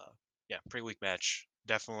 Uh, yeah, pretty weak match.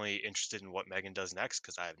 Definitely interested in what Megan does next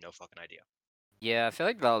because I have no fucking idea. yeah. I feel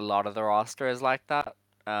like a lot of the roster is like that.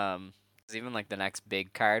 'Cause even like the next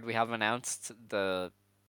big card we have announced, the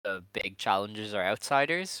big challengers are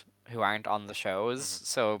outsiders who aren't on the shows, hmm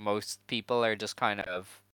so most people are just kind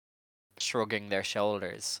of shrugging their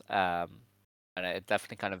shoulders. And it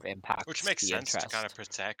definitely kind of Which impacts makes the sense to interest.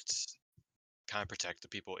 kind of protect the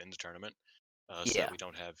people in the tournament, so that Yeah, we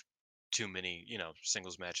don't have too many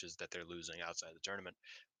singles matches that they're losing outside the tournament.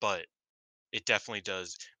 But it definitely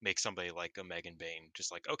does make somebody like a Megan Bain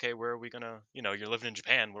just like, okay, where are we gonna, you're living in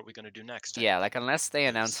Japan, what are we gonna do next, type yeah. of Like thing. unless they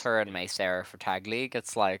announce Because her and May Sarah for tag league,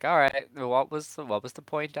 it's like, all right, what was the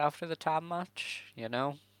point after the Tam match? You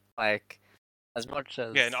know, like as much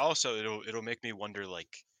yeah, and as also it'll make me wonder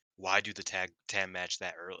like why do the tag tam match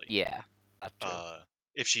that early? yeah, that's true. Uh,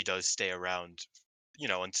 if she does stay around,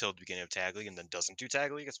 until the beginning of tag league and then doesn't do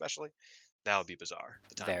tag league, especially, that would be bizarre.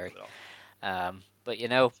 The timing Very. of it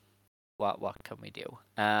all. But what can we do?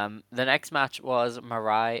 The next match was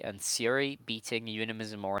Mirai and Suri beating Yuna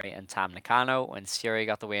Mizumori and Tam Nakano when Suri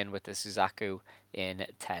got the win with the Suzaku in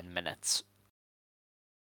 10 minutes.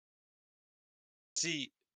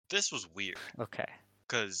 See, this was weird Okay.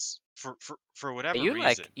 because for Are whatever you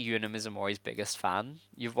like reason, Yuna Mizumori's biggest fan?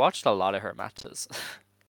 You've watched a lot of her matches.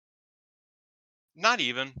 not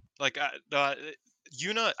even like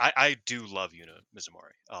Yuna. I do love Yuna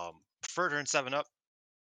Mizumori. Preferred her in Seven Up.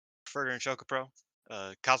 Preferred her in Shoka Pro.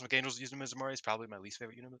 Cosmic Angels Yuna Mizumori is probably my least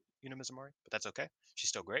favorite Yuna Mizumori, but that's okay. She's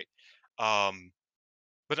still great. Um,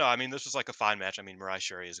 but no, I mean this was like a fine match. I mean Mirai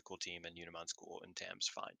Shuri is a cool team, and Unamon's cool, and Tam's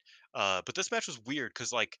fine. But this match was weird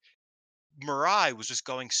because like Mirai was just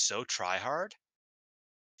going so try hard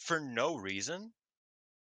for no reason,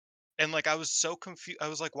 and like I was so confused. I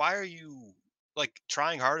was like, why are you like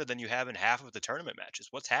trying harder than you have in half of the tournament matches?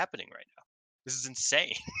 What's happening right now? This is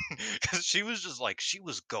insane. Because she was just like she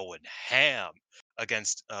was going ham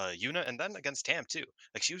against Yuna and then against Tam too.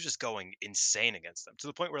 Like she was just going insane against them to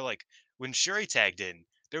the point where like when Shuri tagged in,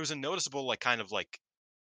 there was a noticeable like kind of like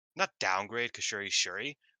not downgrade because Shuri's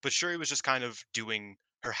Shuri, but Shuri was just kind of doing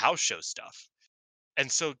her house show stuff.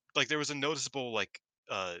 And so like there was a noticeable like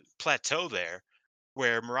plateau there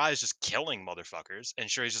where Mirai's just killing motherfuckers and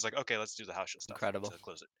Shuri's just like, okay, let's do the house show stuff Incredible. to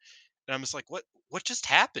close it. And I'm just like, what just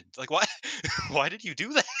happened? Like why why did you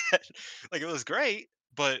do that? Like it was great,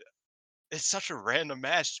 but it's such a random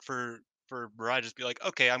match for Mirai to just be like,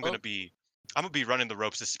 okay, Well, I'm gonna be running the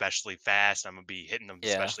ropes especially fast. I'm gonna be hitting them yeah.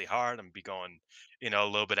 especially hard. I'm gonna be going, a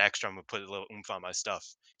little bit extra. I'm gonna put a little oomph on my stuff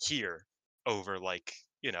here over like,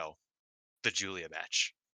 the Julia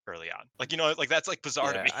match early on. Like, like that's like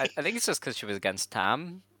bizarre to Yeah, me. I think it's just because she was against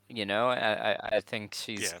Tam. You know, I think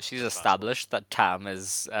she's Yeah, she's it's possible. established that Tam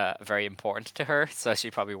is very important to her, so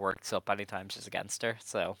she probably works up anytime she's against her.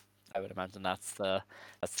 So I would imagine that's the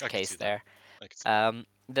I could case see that. there. I could see that.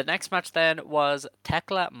 The next match then was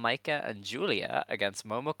Tekla, Maika, and Julia against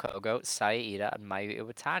Momokogo, Saida, and Mayu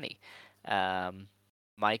Iwatani. Um,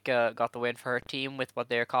 Maika got the win for her team with what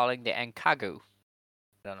they're calling the Enkagu.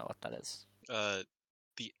 I don't know what that is. Uh,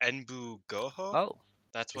 the Enbu Goho. Oh,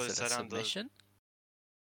 That's what is it it a said on the. submission?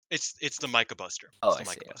 It's the Micah Buster. Oh, It's I the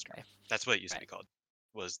see. Micah Buster. Okay, That's what it used to right. be called.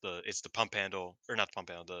 It's the pump handle, or not the pump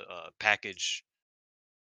handle, the package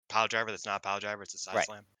pile driver that's not a pile driver, it's a side Right.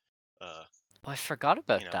 slam. Uh, Oh, I forgot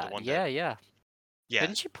about the that. one that, Yeah, yeah. yeah,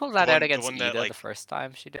 Didn't she pull the that out one the against one that Ida the like, first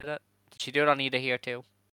time she did it? Did she do it on Ida here too?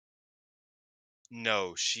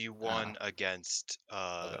 no, she Oh, won against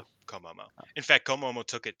okay. Komomo. In fact, Komomo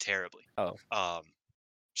took it terribly. Oh, Um,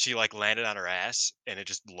 she like landed on her ass, and it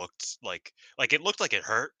just looked like it looked like it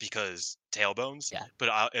hurt because tailbones, yeah,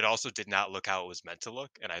 but it also did not look how it was meant to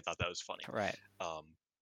look, and I thought that was funny. right. Um,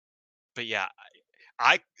 but yeah,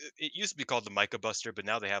 I it used to be called the Micah Buster, but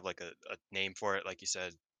now they have like a name for it, like you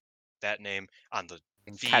said, that name on the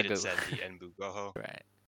And feed. It Kagu. said the Enbu Goho. Right.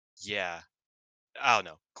 Yeah, I don't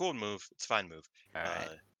know. Cool move. It's a fine move. All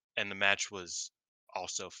right. Uh, and the match was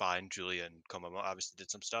also fine. Julia and Komomo obviously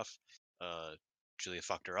did some stuff. Uh, Julia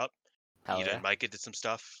fucked her up. Hell Ida yeah. and Micah did some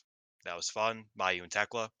stuff. That was fun. Mayu and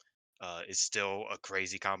Tekla is still a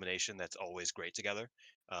crazy combination that's always great together.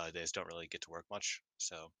 They just don't really get to work much.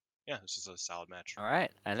 So yeah, this is a solid match. All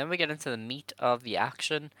right. And then we get into the meat of the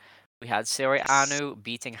action. We had Siri Yes, Anu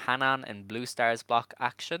beating Hanan in Blue Stars block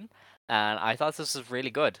action, and I thought this was really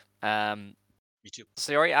good. me too.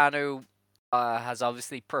 Siri Anu has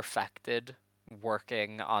obviously perfected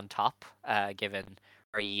working on top, given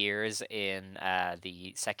her years in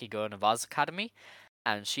the Sekigo Navaz Academy,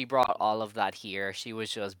 and she brought all of that here. She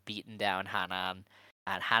was just beating down Hanan,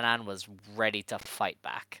 and Hanan was ready to fight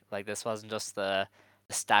back. Like this wasn't just the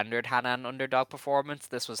standard Hanan underdog performance.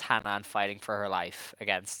 This was Hanan fighting for her life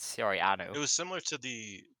against Sori Anu. It was similar to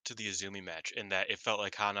the Izumi match in that it felt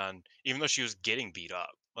like Hanan, even though she was getting beat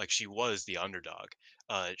up, like she was the underdog,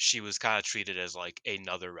 she was kind of treated as like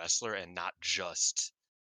another wrestler and not just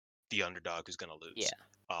the underdog who's gonna Yeah. lose.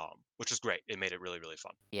 Which was great. It made it really, really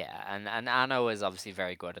fun. Yeah, and Anno is obviously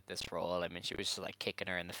very good at this role. I mean, she was just like kicking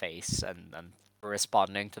her in the face and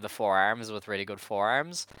responding to the forearms with really good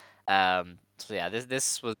forearms. So yeah,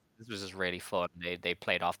 this was just really fun. They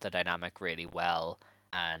played off the dynamic really well,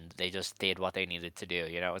 and they just did what they needed to do.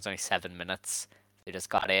 You know, it was only 7 minutes. They just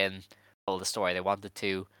got in, told the story they wanted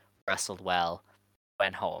to, wrestled well,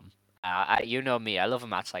 went home. You know me, I love a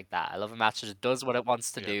match like that. I love a match that just does what it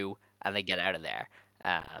wants to Yeah, do, and they get out of there.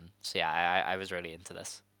 So yeah, I was really into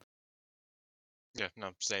this. yeah,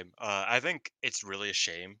 no, same. I think it's really a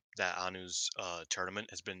shame that Anu's tournament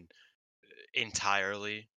has been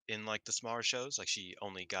entirely in like the smaller shows. Like she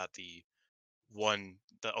only got the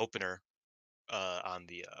opener on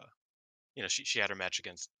the she had her match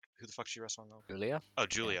against who the fuck she wrestled on? Julia? Oh, Yeah.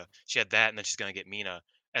 Julia. She had that, and then she's gonna get Mina,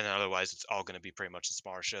 and then otherwise it's all gonna be pretty much the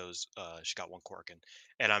smaller shows. She got one Corkin,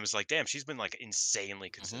 and I was like, damn, she's been like insanely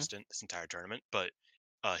Hmm. consistent this entire tournament. But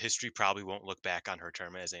history probably won't look back on her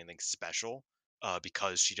tournament as anything special,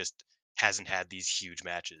 because she just hasn't had these huge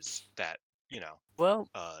matches that you know, Well,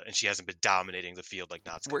 and she hasn't been dominating the field like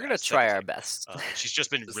Natsuka we're gonna has. Type try of our thing. best. She's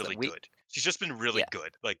just been Just that really we, good. She's just been really yeah,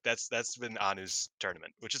 good. Like that's been Anu's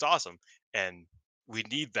tournament, which is awesome, and we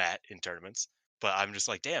need that in tournaments. But I'm just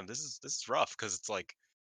like, damn, this is rough because it's like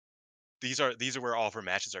these are where all of her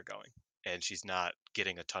matches are going, and she's not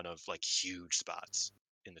getting a ton of like huge spots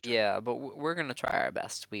in the tournament. yeah, but we're gonna try our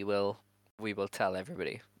best. We will tell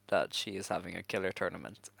everybody that she is having a killer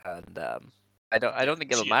tournament, and I don't Yeah,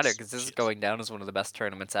 think it'll she matter is. because this She is is. going down as one of the best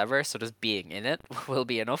tournaments ever. So just being in it will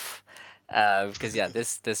be enough. Because yeah,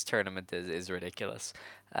 this tournament is ridiculous.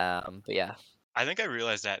 But yeah, I think I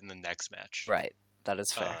realized that in the next match, right, that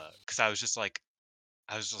is fair. because I was just like,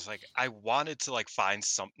 I wanted to like find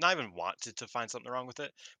not even wanted to find something wrong with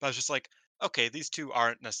it, but I was just like, okay, these two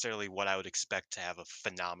aren't necessarily what I would expect to have a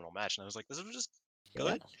phenomenal match, and I was like, this was just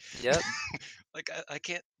Yeah, good. yeah. Like I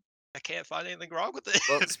can't find anything wrong with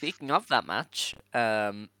Well, it. speaking of that match,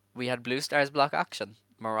 we had Blue Stars block action.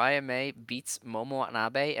 Mariah May beats Momo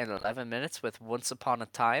Watanabe in 11 minutes with Once Upon a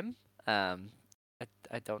Time. Um,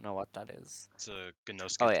 I don't know what that is. It's a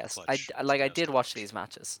Gnosuke Oh with the yes, clutch. It's a I did Gnosuke watch finisher. these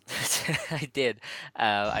matches. I did.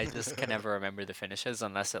 I just can never remember the finishes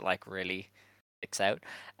unless it like really sticks out.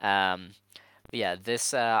 Um, but yeah,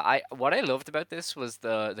 this I what I loved about this was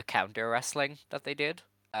the counter wrestling that they did.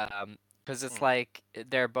 Because it's Mm, like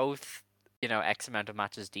they're both X amount of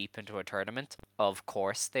matches deep into a tournament, of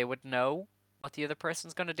course they would know what the other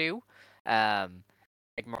person's gonna do. Um,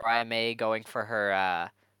 like Mariah May going for her,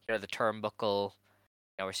 the turnbuckle,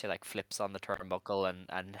 where she like flips on the turnbuckle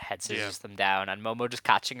and head Yeah, scissors them down, and Momo just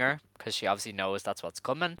catching her because she obviously knows that's what's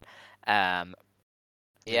coming. Um,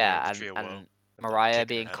 hitting her with the yeah, tree of woe and and then Mariah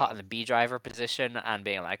kicking her being head caught in off. the B driver position and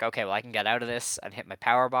being like, okay, well I can get out of this and hit my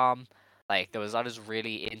power bomb. Like there was a lot of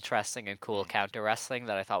really interesting and cool Mm. counter wrestling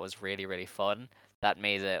that I thought was really really fun. That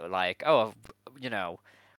made it like, oh,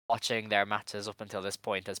 watching their matches up until this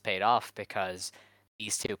point has paid off because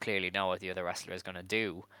these two clearly know what the other wrestler is gonna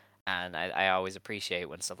do, and I always appreciate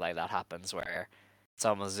when stuff like that happens where it's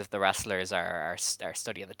almost as if the wrestlers are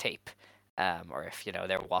studying the tape, or if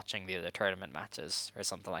they're watching the other tournament matches or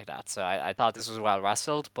something like that. So I thought this was well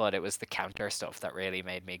wrestled, but it was the counter stuff that really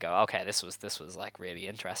made me go, okay, this was like really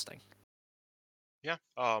interesting. Yeah.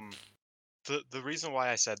 The reason why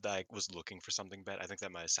I said that I was looking for something bad, I think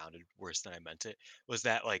that might have sounded worse than I meant it, was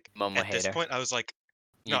that like Momo at this hater, point I was like,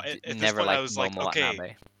 no, at this never point I liked was like, Momo okay,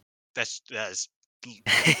 Watanabe. that is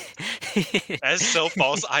that is so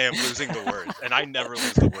false. I am losing the words, and I never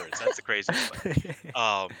lose the words. That's the craziest thing.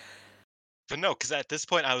 Um, but no, because at this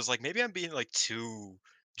point I was like, maybe I'm being like too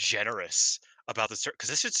generous about this because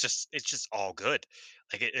this is it's just all good.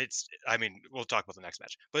 Like it's, I mean, we'll talk about the next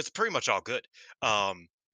match, but it's pretty much all good. Um,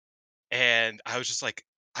 and I was just like,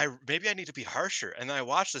 maybe I need to be harsher. And then I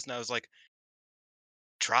watched this and I was like,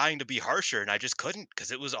 trying to be harsher, and I just couldn't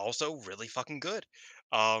because it was also really fucking good.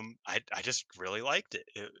 I just really liked it.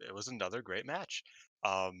 It was another great match.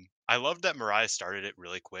 I loved that Mariah started it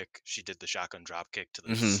really quick. She did the shotgun drop kick to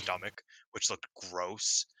the Hmm. stomach, which looked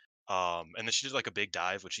gross. And then she did like a big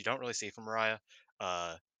dive, which you don't really see from Mariah.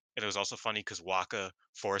 Uh, and it was also funny because Waka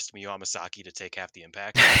forced Miyu Amasaki to take half the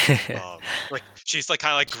impact. Like she's like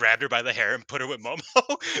kind of like grabbed her by the hair and put her with Momo,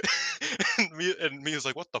 and me was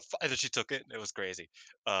like, "What the fuck?" And then she took it, and it was crazy.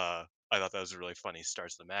 I thought that was a really funny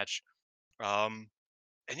start to the match. Um,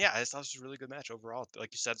 and yeah, I just thought it was a really good match overall.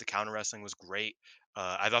 Like you said, the counter wrestling was great.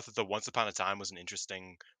 I thought that the Once Upon a Time was an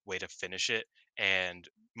interesting way to finish it. And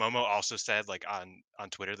Momo also said like on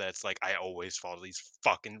Twitter that it's like I always fall to these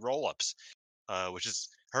fucking roll ups, which is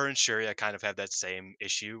her and Shuri. I kind of have that same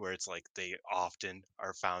issue where it's like they often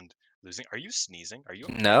are found losing. Are you sneezing? Are you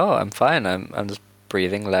okay? No, I'm fine. I'm just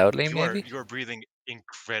breathing loudly, maybe. You are breathing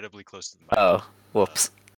incredibly close to the mic. Oh, Uh,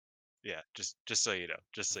 whoops. yeah, just so you know,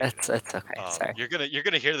 just so you It's okay. know. Sorry. You're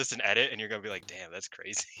gonna hear this in edit, and you're gonna be like, "Damn, that's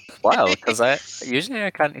crazy." Wow, because I usually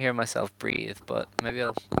I can't hear myself breathe, but maybe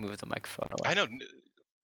I'll move the microphone away. I know,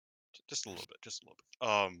 just a little bit, just a little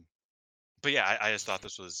bit. But yeah, I just thought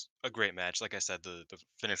this was a great match. Like I said, the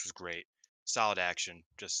finish was great, solid action,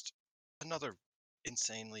 just another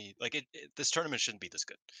insanely like this tournament shouldn't be this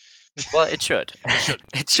good. Well, it should. It shouldn't.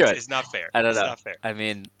 It should. It's not fair. I don't It's know. not fair. I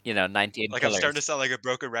mean, 19 Like I'm starting to killers. sound like a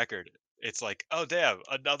broken record. It's like, oh damn,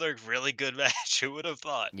 another really good match. Who would have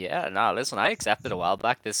thought? Yeah, no, listen, I accepted a while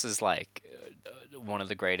back. This is like one of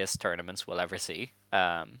the greatest tournaments we'll ever see.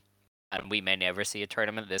 And we may never see a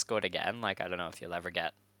tournament this good again. Like, I don't know if you'll ever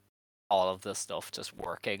get all of this stuff just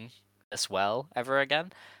working this well ever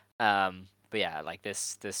again. But yeah, like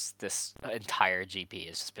this entire GP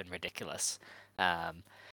has just been ridiculous. Um,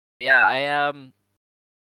 yeah,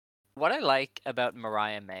 what I like about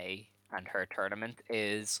Mariah May and her tournament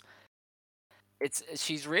is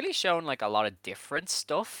she's really shown like a lot of different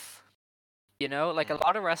stuff. Like a Mm,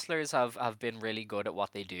 lot of wrestlers have been really good at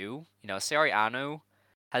what they do. Saori Anu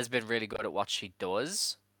has been really good at what she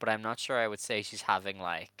does, but I'm not sure I would say she's having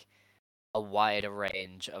like a wide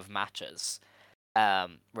range of matches.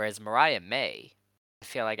 Whereas Mariah May, I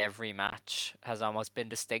feel like every match has almost been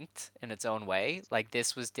distinct in its own way. Like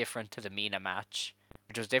this was different to the Mina match,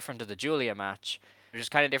 which was different to the Julia match, which was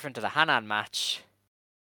kind of different to the Hanan match.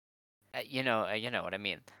 You know what I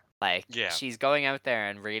mean. Like yeah, she's going out there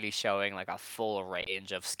and really showing like a full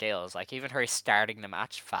range of skills. Like even her starting the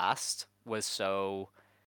match fast was so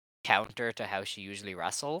counter to how she usually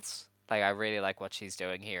wrestles. Like I really like what she's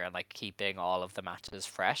doing here and like keeping all of the matches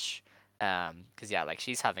fresh. Because yeah, like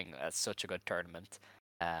she's having such a good tournament.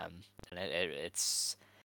 And it's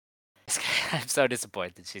I'm so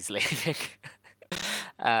disappointed she's leaving.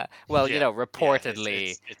 Well, yeah, yeah.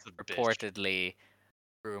 reportedly, It's a bitch. reportedly,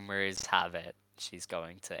 rumors have it she's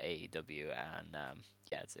going to AEW, and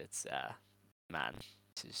yeah, it's man,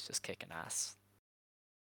 she's just kicking ass.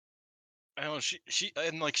 I don't know, she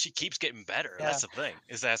and like she keeps getting better. Yeah. That's the thing.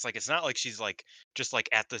 Is that it's like it's not like she's like just like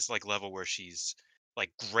at this like level where she's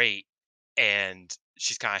like great and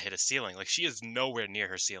she's kind of hit a ceiling. Like she is nowhere near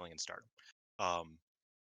her ceiling in Stardom, um,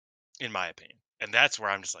 in my opinion. And that's where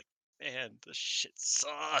I'm just like, man, the shit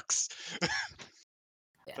sucks.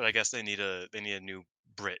 Yeah. But I guess they need a new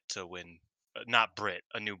Brit to win, not Brit,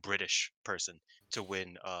 a new British person to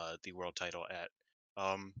win the world title at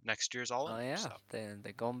next year's All Oh In. yeah, So they're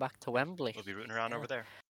going back to Wembley. we'll be rooting around Yeah. over there.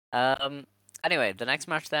 Um. Anyway, the next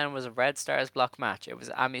match then was a Red Stars block match. It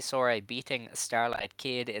was Ami Sourei beating Starlight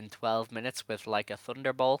Kid in 12 minutes with like a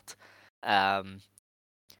thunderbolt. Um.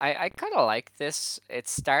 I kind of like this. It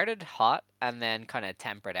started hot and then kind of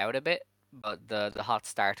tempered out a bit, but the hot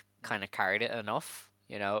start kind of carried it enough.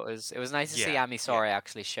 It was nice to see Yeah, Ami yeah. Sourei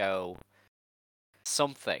actually show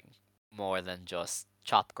something more than just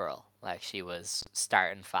Chop Girl. Like she was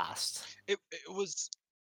starting fast. It was.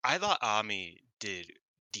 I thought Ami did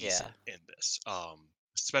Yeah. decent in this,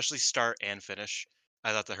 especially start and finish.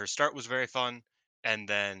 I thought that her start was very fun, and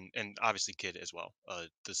obviously Kid as well.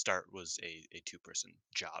 The start was a two-person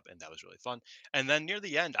job, and that was really fun. And then near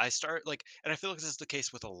the end, I start like, and I feel like this is the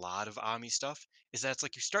case with a lot of Ami stuff, is that it's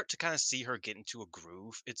like you start to kind of see her get into a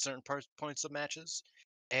groove at certain parts points of matches,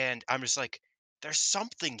 and I'm just like, there's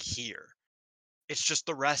something here. It's just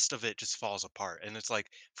the rest of it just falls apart, and it's like,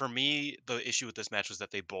 for me, the issue with this match was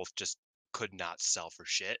that they both just could not sell for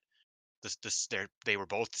shit. They were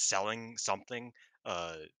both selling something.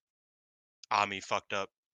 Ami fucked up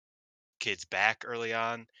Kid's back early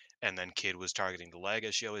on, and then Kid was targeting the leg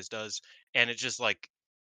as she always does, and it just like,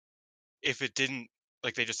 if it didn't,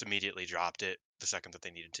 like, they just immediately dropped it the second that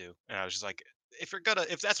they needed to, and I was just like,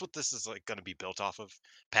 if that's what this is like gonna be built off of,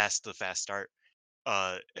 past the fast start,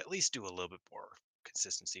 at least do a little bit more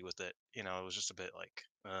consistency with it. It was just a bit like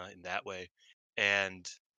in that way, and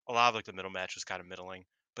a lot of like the middle match was kind of middling.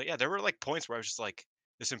 But yeah, there were like points where I was just like,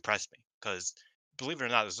 this impressed me because, believe it or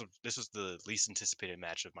not, this was the least anticipated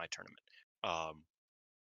match of my tournament.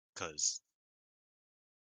 Because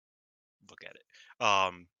look at it.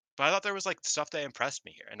 But I thought there was like stuff that impressed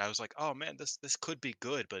me here, and I was like, oh man, this could be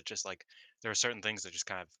good, but just like there were certain things that just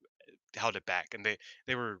kind of held it back, and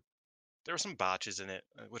they were there were some botches in it,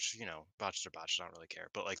 which, botches are botches. I don't really care.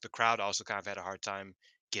 But like the crowd also kind of had a hard time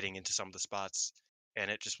getting into some of the spots,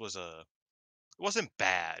 and it just it wasn't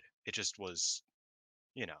bad. It just was,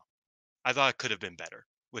 you know, I thought it could have been better,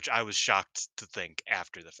 which I was shocked to think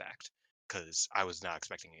after the fact because I was not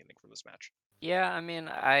expecting anything from this match. Yeah, I mean,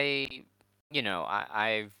 I've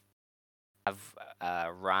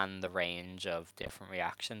ran the range of different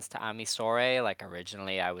reactions to Ami Sourei. Like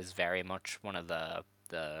originally, I was very much one of the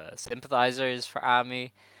sympathizers for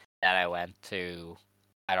Ami. Then I went to,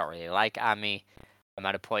 I don't really like Ami. I'm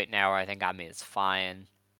at a point now where I think Ami is fine.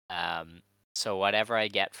 Um, so whatever I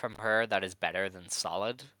get from her that is better than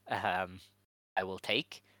solid, I will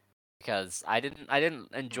take. Because I didn't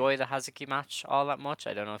Hmm. enjoy the Hazuki match all that much.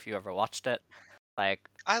 I don't know if you ever watched it. Like,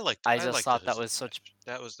 I liked I I just liked the thought that was Hazuki such match.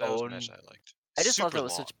 That was a match bone that I liked. I just thought Super that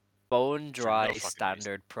was long such bone for dry no fucking reason.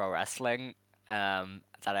 standard pro wrestling,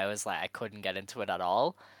 that I was like I couldn't get into it at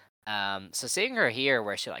all. So seeing her here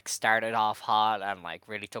where she like started off hot and like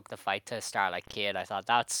really took the fight to Starlight Kid, I thought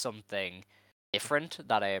that's something different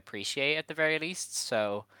that I appreciate at the very least.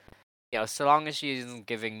 So, so long as she's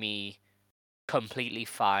giving me completely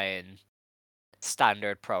fine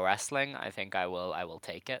standard pro wrestling, I think I will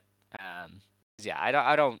take it. 'Cause yeah,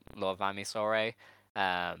 I don't love Ami Sourei.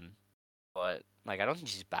 Um, but like I don't think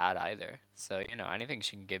she's bad either. So anything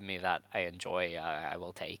she can give me that I enjoy, I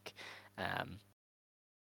will take. Um,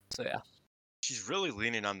 so yeah, She's really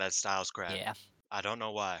leaning on that Styles grab. yeah, I don't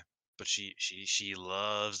know why, but she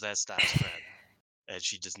loves that Styles grab, and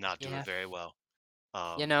she does not do it yeah. very well.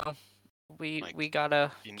 You Um, know, we like we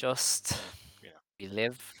gotta you, just mm, you know, we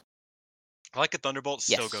live. I like a Thunderbolt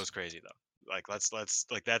still Yes, goes crazy though. Like let's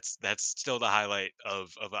like that's still the highlight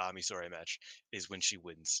of a Ami Sourei match is when she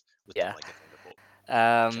wins with the yeah. like a Thunderbolt.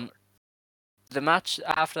 Um, Killer. the match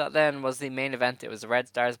after that then was the main event. It was the Red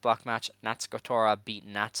Stars block match. Natsuko Tora beat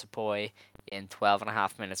Natsupoi in 12 and a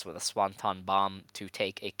half minutes with a Swanton bomb to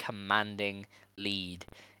take a commanding lead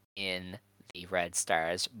in the Red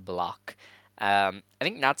Stars block. I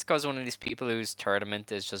think Natsuko is one of these people whose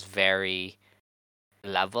tournament is just very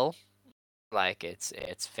level. Like it's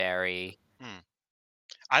very, Hmm.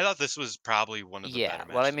 I thought this was probably one of the yeah.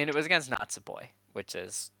 better Well, I matches of mean, the it was tournament. against Natsupoi, which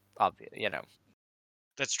is obvious.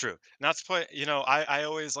 That's true. Not to point, I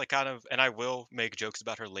always like kind of, and I will make jokes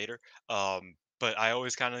about her later. But I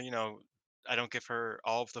always kind of, I don't give her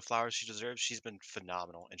all of the flowers she deserves. She's been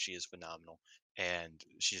phenomenal, and she is phenomenal. And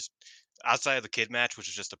she's outside of the kid match, which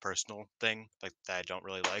is just a personal thing, like that I don't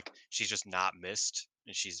really like. She's just not missed,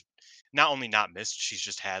 and she's not only not missed, she's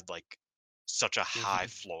just had like such a high Hmm.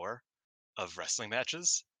 floor of wrestling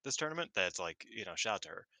matches this tournament that it's like, shout out to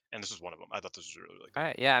her. and this was one of them. I thought this was really, really good.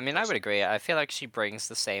 Alright, yeah, I mean, That I was would agree. I feel like she brings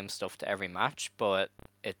the same stuff to every match, but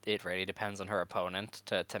it really depends on her opponent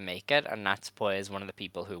to make it, and Natsupoi is one of the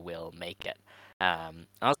people who will make it.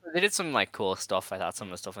 Also, they did some like cool stuff. I thought some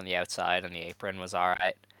of the stuff on the outside and the apron was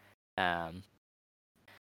alright. Um,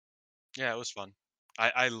 Yeah, it was fun.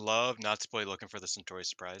 I love Natsupoi looking for the Centauri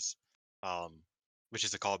surprise, um, which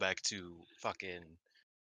is a callback to fucking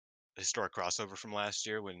historic crossover from last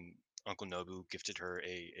year when Uncle Nobu gifted her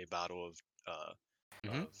a bottle uh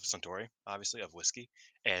mhm. of Centauri, obviously of whiskey,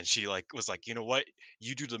 and she like was like, you know what,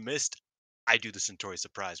 you do the mist, I do the Centauri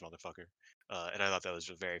surprise, motherfucker. And I thought that was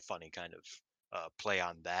a very funny kind of play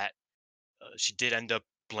on that. She did end up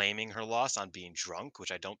blaming her loss on being drunk,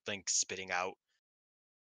 which I don't think spitting out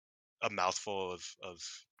a mouthful of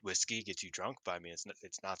whiskey gets you drunk, but I mean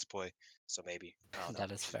it's not spoil, so maybe I don't know.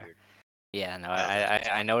 That is She's fair. weird. Yeah, no, I thought that was pretty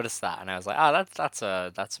I fun. noticed that, and I was like, oh,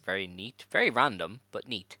 that's very neat, very random, but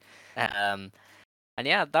neat. And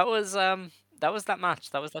yeah, that was that match.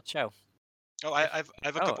 That was that show. Oh, If oh, I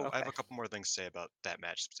have okay. a couple more things to say about that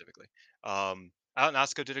match specifically. I thought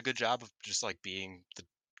Natsuko did a good job of just like being the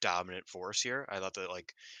dominant force here. I thought that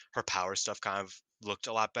like her power stuff kind of looked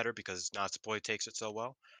a lot better because Natsupoi takes it so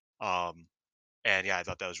well. Um, And yeah, I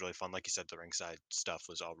thought that was really fun. Like you said, the ringside stuff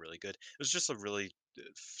was all really good. It was just a really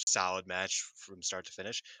solid match from start to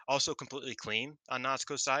finish. Also, completely clean on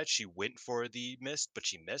Natsuko's side. She went for the mist, but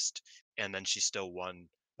she missed, and then she still won.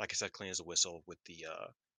 Like I said, clean as a whistle with the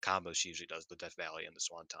combos she usually does, the Death Valley and the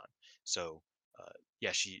Swanton. So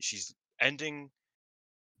yeah, she's ending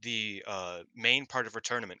the main part of her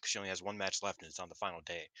tournament because she only has one match left and it's on the final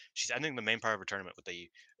day. She's ending the main part of her tournament with a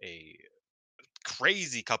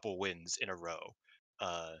crazy couple wins in a row.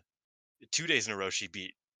 Uh, 2 days in a row she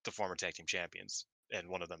beat the former tag team champions, and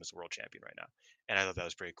one of them is the world champion right now. And I thought that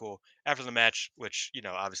was pretty cool. After the match, which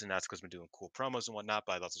obviously Natsuko's been doing cool promos and whatnot,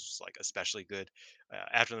 but I thought this was like especially good.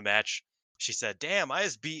 After the match, she said, "Damn, I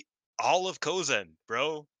just beat all of Kozen,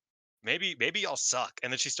 bro. Maybe y'all suck."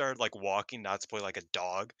 And then she started like walking Natsupoi like a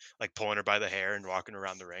dog, like pulling her by the hair and walking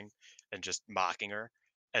around the ring and just mocking her.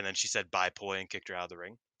 And then she said bye Poi and kicked her out of the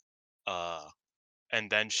ring. Uh and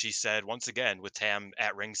then she said once again with Tam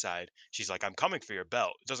at ringside, she's like, "I'm coming for your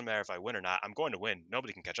belt. It doesn't matter if I win or not. I'm going to win.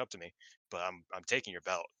 Nobody can catch up to me, but I'm taking your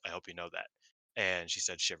belt. I hope you know that." And she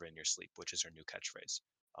said, "Shiver in your sleep," which is her new catchphrase.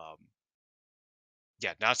 Um,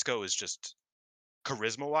 yeah, Natsuko is just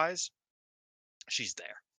charisma wise, she's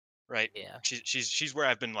there, right? Yeah. She's where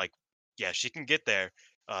I've been like, yeah, she can get there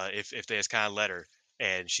if they just kind of let her,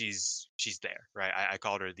 and she's there, right? I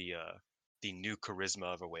called her the new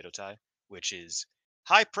charisma of Oedo Tai, which is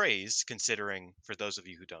high praise considering for those of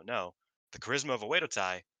you who don't know, the charisma of Oedo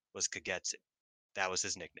Tai was Kagetsu. That was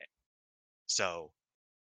his nickname. So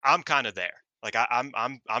I'm kind of there. Like I'm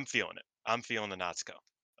feeling it. I'm feeling the Natsuko.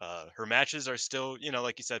 Her matches are still,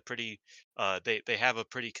 like you said, pretty. They have a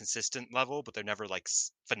pretty consistent level, but they're never like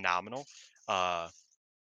phenomenal. Uh,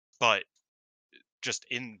 but just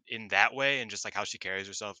in that way, and just like how she carries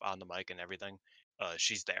herself on the mic and everything,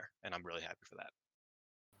 she's there, and I'm really happy for that.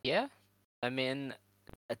 Yeah. I mean,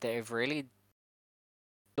 they've really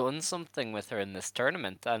done something with her in this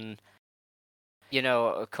tournament, and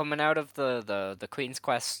coming out of the Queen's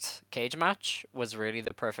Quest cage match was really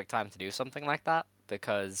the perfect time to do something like that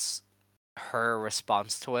because her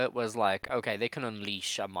response to it was like, okay, they can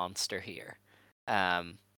unleash a monster here.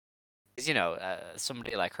 'Cause,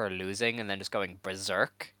 somebody like her losing and then just going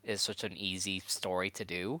berserk is such an easy story to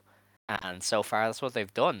do, and so far that's what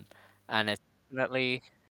they've done, and it's definitely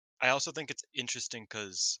I also think it's interesting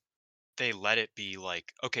because they let it be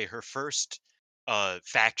like, okay, her first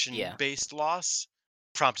faction yeah, based loss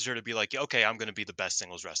prompted her to be like, okay, I'm going to be the best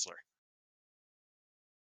singles wrestler.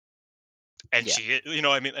 And yeah, she,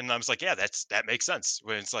 I mean, and I was like, yeah, that makes sense.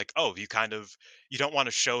 When it's like, oh, you don't want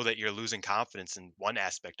to show that you're losing confidence in one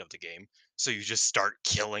aspect of the game, so you just start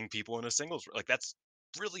killing people in a singles. Like that's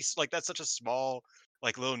really like that's such a small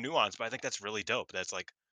like little nuance, but I think that's really dope. That's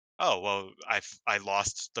like, oh well, I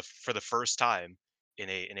lost for the first time in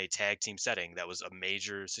a tag team setting that was a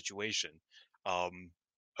major situation. Um,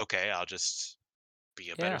 okay, I'll just be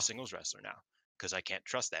a better yeah, singles wrestler now because I can't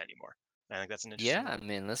trust that anymore. And I think that's an yeah. interesting I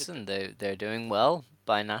mean, tidbit. listen, they're doing well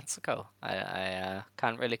by Natsuko. I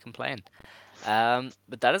can't really complain.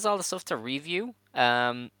 But that is all the stuff to review.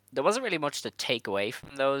 There wasn't really much to take away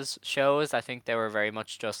from those shows. I think they were very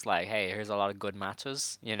much just like, hey, here's a lot of good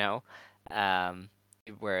matches, you know. Um,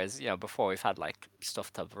 Whereas, before we've had like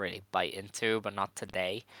stuff to really bite into, but not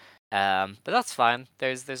today. But that's fine.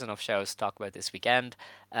 There's enough shows to talk about this weekend.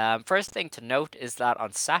 First thing to note is that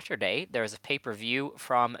on Saturday there is a pay-per-view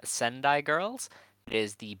from Sendai Girls. It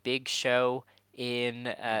is the big show in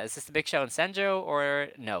is this the Big Show in Senjo or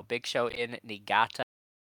no? Big Show in Niigata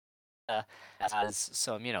has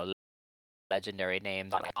some legendary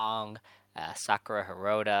names like Kong, Sakura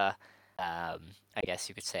Hirota. I guess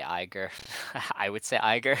you could say Iger. I would say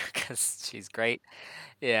Iger because she's great.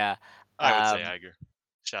 Yeah. I would say Um, Iger.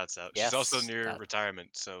 Shouts out. She's also yes. near That. retirement,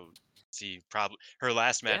 so see probably her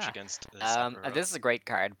last match Yeah. against And Sakura. this is a great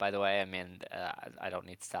card, by the way. I mean, I don't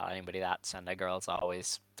need to tell anybody that Sendai Girls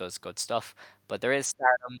always does good stuff. But there is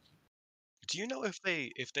Stardom. Do you know if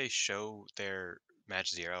they show their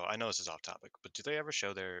match zero? I know this is off topic, but do they ever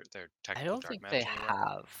show their I technical don't dark think they match anywhere?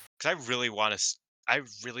 have. Because I really want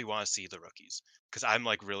to see the rookies because I'm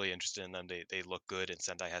like really interested in them. They look good, and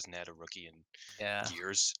Sendai hasn't had a rookie in Yeah,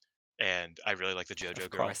 years, and I really like the JoJo of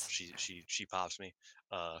girl. course. She pops me.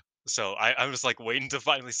 So I'm just like waiting to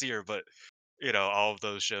finally see her, but all of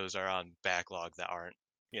those shows are on backlog that aren't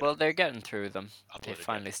Well, they're getting through them. They uploaded yet.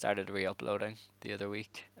 finally started re-uploading the other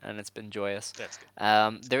week, and it's been joyous. That's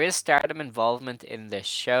good. There is Stardom involvement in this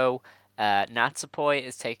show. Natsupoi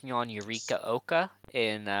is taking on Yes. Eureka Oka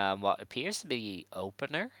in what appears to be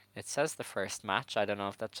opener. It says the first match. I don't know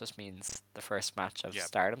if that just means the first match of Yeah,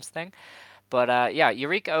 Stardom's thing. But yeah,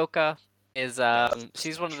 Eureka Oka is yeah, that's the first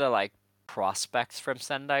she's one of match. the like prospects from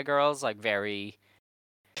Sendai Girls, like very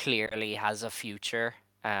clearly has a future.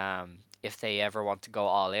 If they ever want to go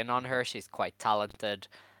all in on Hmm. her, she's quite talented.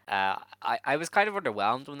 I was kind of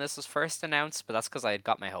underwhelmed when this was first announced, but that's because I had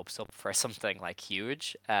got my hopes up for something like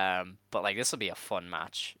huge. But like this will be a fun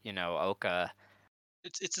match, Oka.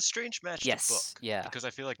 It's a strange match to Yes, book yeah. because I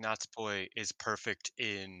feel like Natsupoi is perfect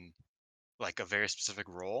in like a very specific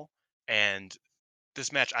role, and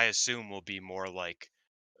this match I assume will be more like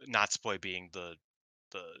Natsupoi being the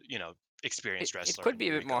It experienced it wrestler could and be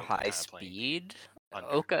a bit Eureka more Oka high kind of playing speed.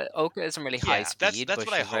 under. Oka isn't really high Yeah, that's speed, that's but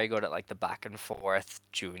what I she's very hope. good at like the back and forth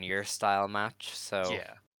junior style match. So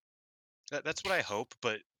Yeah, that's what I hope.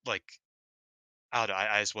 But like, I don't know.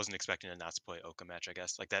 I just wasn't expecting a Natsupoi Oka match. I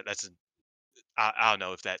guess like that's I don't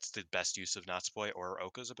know if that's the best use of Natsupoi or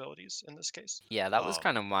Oka's abilities in this case. yeah, that was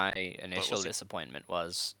kind of my But we'll initial see. disappointment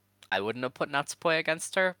was I wouldn't have put Natsupoi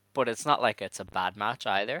against her, but it's not like it's a bad match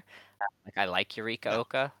either. Like I like Eureka No,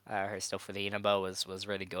 Oka. Her stuff with Inaba was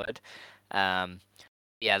really good. Um,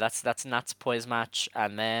 yeah, that's Natsupoi's match,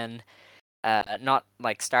 and then not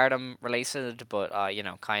like Stardom related, but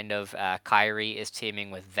kind of. Kairi is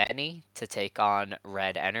teaming with Veni to take on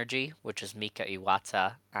Red Energy, which is Mika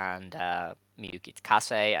Iwata and Miyuki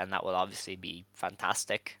Takase, and that will obviously be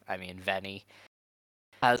fantastic. I mean, Veni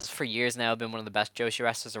has for years now been one of the best Joshi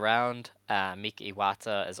wrestlers around. Mika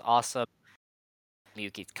Iwata is awesome.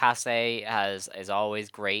 Miyuki Takase is always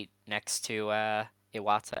great next to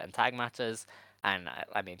Iwata in tag matches, and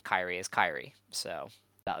I mean Kyrie is Kyrie, so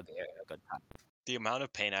that would be a good time. the amount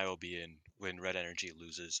of pain I will be in when Red Energy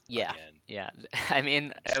loses Yeah, again. yeah. I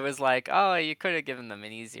mean, it was like, oh, you could have given them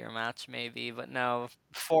an easier match, maybe, but no.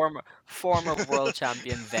 Former world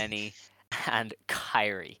champion Veni and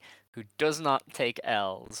Kyrie, who does not take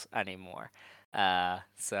L's anymore.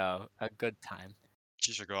 So a good time.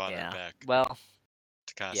 She should go on her Yeah. back. Well,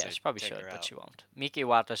 yeah, Takase, she probably take should, her but out. she won't. Miki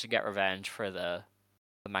Iwata should get revenge for the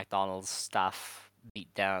McDonald's staff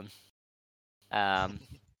beat down. Um,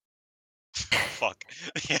 Fuck.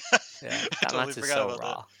 Yeah, yeah, I that totally match is forgot so about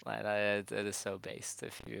that. raw. Like it is so based.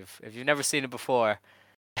 If you've never seen it before,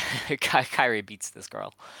 Kyrie beats this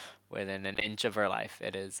girl within an inch of her life.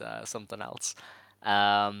 It is something else.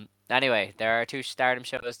 Anyway, there are two Stardom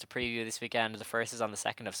shows to preview this weekend. The first is on the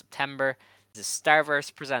 2nd of September. This is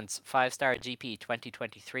Starverse presents 5-Star GP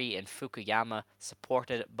 2023 in Fukuyama,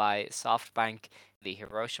 supported by SoftBank, the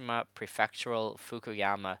Hiroshima Prefectural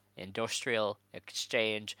Fukuyama Industrial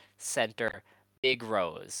Exchange Center, Big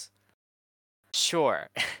Rose. Sure.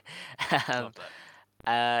 um, Love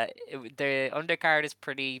that. the undercard is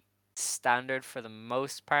pretty standard for the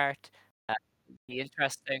most part. Uh, the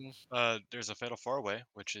interesting, There's a Fatal Four Way,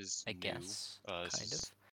 which is I new. guess, This kind of.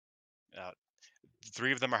 is uh,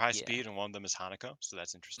 three of them are high Yeah. speed, and one of them is Hanako, so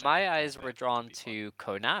that's interesting. My That eyes were that could drawn be fun. to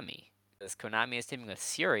Konami, because Konami is teaming with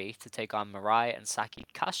Suri to take on Mirai and Saki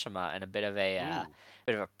Kashima in a Ooh. bit of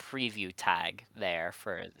a preview tag there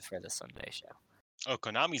for the Sunday show. Oh,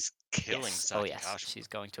 Konami's killing Yes. Oh Saki yes. Kashima. She's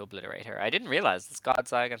going to obliterate her. I didn't realize it's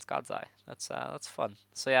God's Eye against God's Eye. That's fun.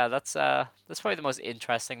 So yeah, that's probably the most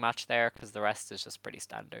interesting match there because the rest is just pretty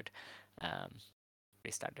standard. Um,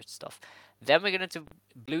 pretty standard stuff. Then we get into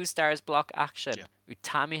Blue Stars block action. Yeah.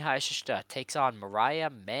 Utami Hayashishita takes on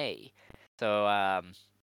Mariah May. So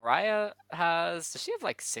Mariah does she have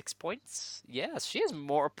like 6 points? Yes, she has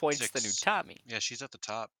more points than 6. Utami. Yeah, she's at the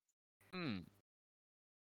top. Hmm.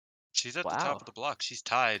 She's at the top Wow. of the block. She's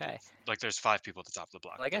tied. Okay. Like there's 5 people at the top of the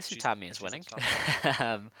block, Well, I but guess Utami is she's at winning. the top of the block.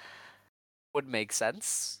 um, would make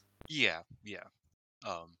sense. Yeah, yeah.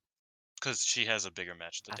 Because she has a bigger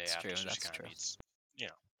match the day That's after, true. so she That's kind of true. needs, you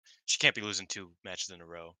know, she can't be losing 2 matches in a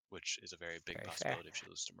row, which is a very big Very fair. possibility if she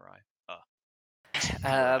loses to Mariah.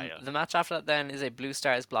 Mariah. The match after that then is a Blue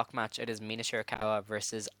Stars block match. It is Mina Shirakawa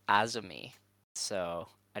versus Azumi. So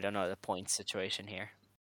I don't know the point situation here.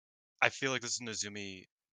 I feel like this is an Azumi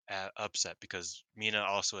upset because Mina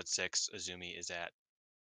also at 6, Azumi is at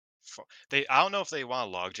I don't know if they want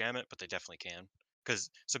to log jam it, but they definitely can. Because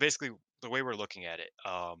so basically, the way we're looking at it,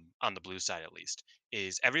 on the blue side at least,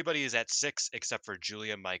 is everybody is at 6 except for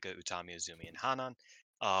Julia, Micah, Utami, Azumi, and Hanan.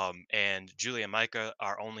 And Julia and Micah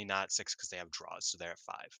are only not 6 because they have draws, so they're at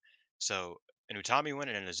 5. So an Utami win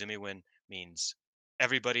and an Azumi win means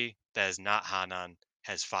everybody that is not Hanan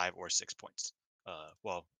has 5 or 6 points.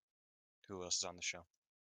 Well, who else is on the show?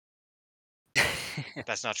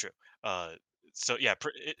 That's not true. Uh, so yeah,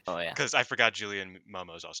 Oh yeah. because I forgot Julian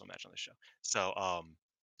Momo is also a match on the show. So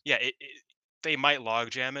yeah, they might log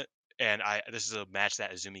jam it, and this is a match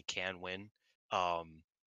that Azumi can win. Um,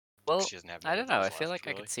 'cause Well, she doesn't have I many don't of know. I those feel left, like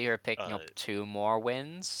I really. could see her picking Uh, up 2 more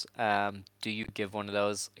wins. Do you give one of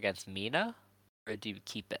those against Mina, or do you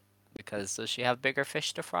keep it? Because does she have bigger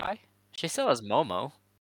fish to fry? She still has Momo.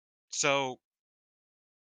 so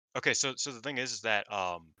okay, so the thing is that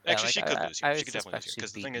Yeah, actually like she could lose here. I She would could definitely lose suspect here she'd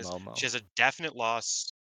because the beat thing is she Momo. has a definite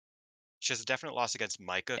loss. She has a definite loss against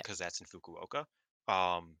Micah Yeah. because that's in Fukuoka.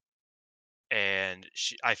 Um, and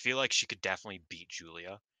I feel like she could definitely beat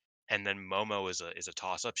Julia. And then Momo is a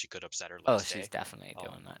toss up. She could upset her Oh, last she's day. definitely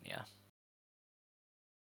doing Um, that. Yeah.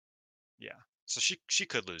 yeah. So she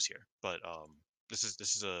could lose here, but this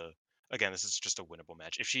is a again this is just a winnable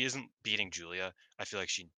match. If she isn't beating Julia, I feel like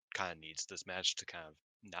she kind of needs this match to kind of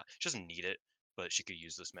not she doesn't need it, but she could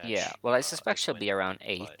use this Yeah. match Well, I suspect as a she'll win. be around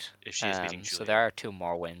But 8. if she is beating So there Julia, are 2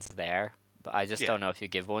 more wins there. But I just yeah, don't know if you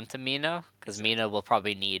give one to Mina, because Mina exactly. will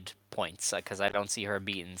probably need points, because I don't see her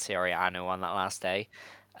beating Siriano on that last day.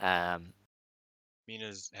 Um,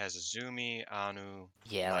 Mina's has Azumi, Anu,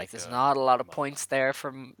 yeah, like there's Micah, not a lot of Momo. points there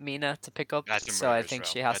for Mina to pick up, That's a so I murder's think row.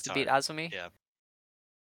 she has That's to beat hard. Azumi. Yeah.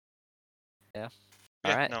 Yeah.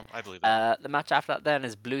 All Yeah, right. no, I believe that. The match after that then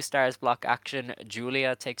is Blue Stars block action.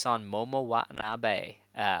 Julia takes on Momo Watanabe.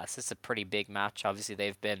 So this is a pretty big match. Obviously,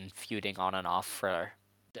 they've been feuding on and off for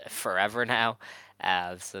forever now.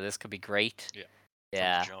 So this could be great. Yeah. From the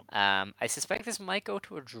Yeah. jump. I suspect this might go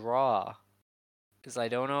to a draw because I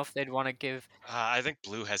don't know if they'd want to give. I think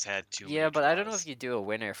Blue has had too Yeah, many but I don't know if draws. you do a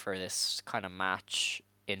winner for this kind of match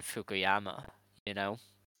in Fukuyama. You know?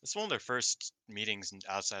 It's one of their first meetings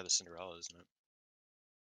outside of the Cinderella, isn't it?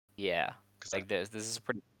 Yeah. Because Like this is a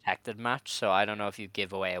pretty protected match, so I don't know if you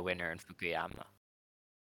give away a winner in Fukuyama.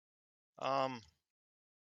 um,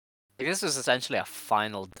 Like, this was essentially a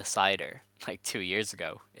final decider, like 2 years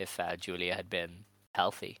ago, if Julia had been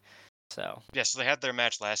healthy. So, yeah. So they had their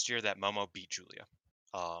match last year that Momo beat Julia,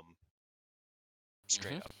 um,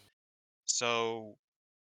 straight hmm up. So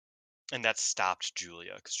and that stopped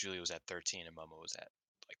Julia because Julia was at 13 and Momo was at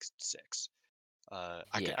like 6. I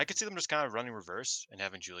could yeah, I could see them just kind of running reverse and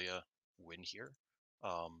having Julia win here.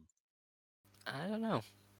 Um, I don't know.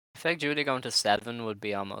 I feel like Julia going to 7 would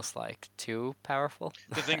be almost like too powerful.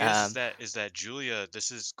 the thing is, is um, that is that Julia,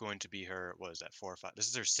 this is going to be her, what is that, 4 or 5? This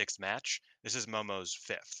is her 6th match. This is Momo's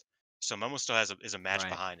 5th. So Momo still is a match right.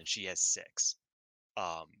 behind, and she has 6.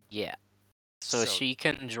 Um, Yeah. So so she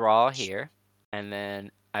can draw sh here, and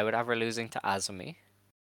then I would have her losing to Azumi,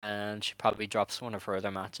 and she probably drops one of her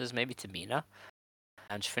other matches, maybe to Mina,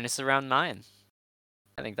 and she finishes around 9.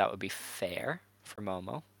 I think that would be fair for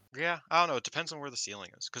Momo. yeah, I don't know. It depends on where the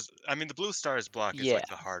ceiling is, because I mean, the Blue Stars block is Yeah. like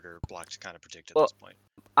the harder block to kind of predict at this Well, point.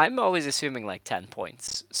 I'm always assuming like 10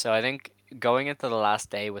 points. So I think going into the last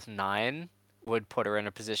day with 9 would put her in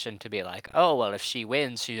a position to be like, oh, well, if she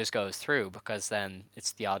wins, she just goes through because then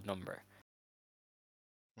it's the odd number.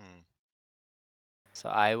 Hmm. So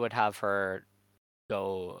I would have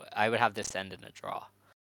this end in a draw.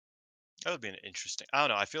 That would be an interesting. I don't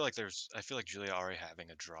know. I feel like Julia already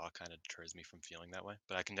having a draw kind of deters me from feeling that way,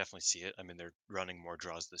 but I can definitely see it. I mean, they're running more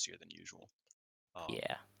draws this year than usual. Um,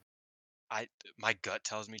 Yeah, I my gut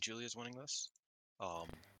tells me Julia's winning this. Um,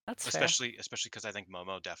 that's fair. especially because I think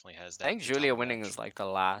Momo definitely has I that think Julia Utami winning match. is like the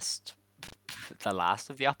last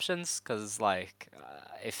of the options because like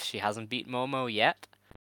if she hasn't beat Momo yet,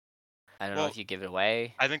 I don't know Well, if you give it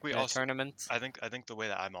away I think we in a also. tournament. I think the way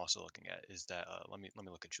that I'm also looking at is that let me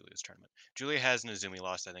look at Julia's tournament. Julia has an Azumi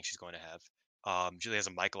loss. I think she's going to have. Julia has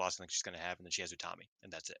a Micah loss. I think she's going to have, and then she has Utami,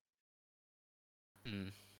 and that's it. Hmm.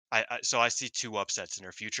 So I see two upsets in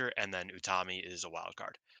her future, and then Utami is a wild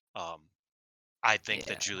card. Um, I think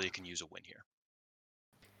that Yeah, Julia can use a win here.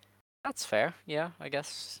 that's fair. Yeah, I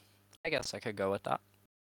guess I could go with that.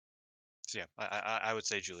 So yeah, I would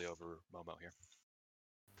say Julia over Momo here.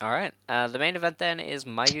 All right. The main event then is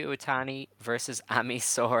Mayu Utani versus Ami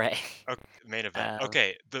Sourei. Okay, main event. Uh,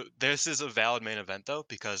 Okay, this is a valid main event though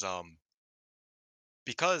because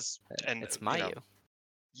and it's Mayu.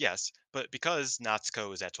 yes, but because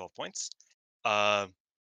Natsuko is at 12 points, uh,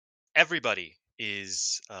 everybody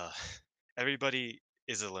is everybody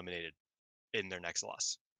is eliminated in their next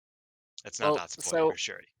loss. It's not Well, Natsupoi or so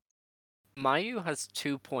Shuri. Mayu has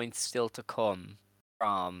 2 points still to come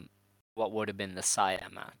from what would have been the Saya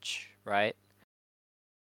match, right?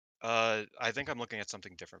 I think I'm looking at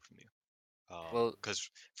something different from you. Well, Because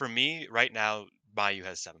for me right now, Mayu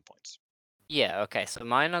has 7 points. yeah, okay. So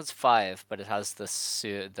mine has 5, but it has the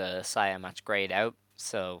Saya match grayed out,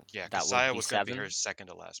 so Yeah, because that would Saya be was going to be her 7. second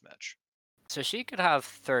to last match. So she could have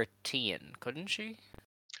 13, couldn't she?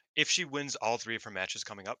 If she wins all three of her matches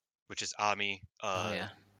coming up, which is Ami, Oh yeah.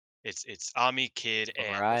 it's Ami, Kid, All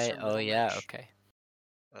and what's right. her Oh middle yeah. match? Okay.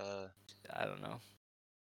 Uh, I don't know.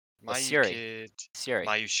 Well, Mayu, Suri. Kid, Suri.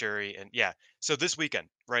 Mayu, Shuri, and yeah. So this weekend,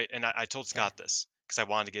 right? And I told Okay. Scott this because I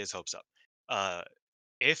wanted to get his hopes up. Uh,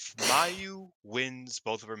 if Mayu wins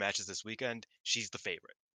both of her matches this weekend, she's the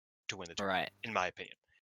favorite to win the All tournament, right. in my opinion.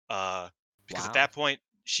 Uh, because at Wow. that point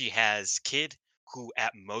she has Kid, who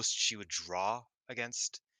at most she would draw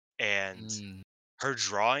against, and Mm, her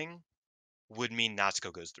drawing would mean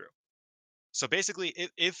Natsuko goes through. So basically,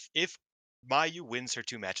 if Mayu wins her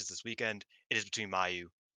two matches this weekend, it is between Mayu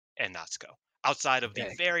and Natsuko. Outside of the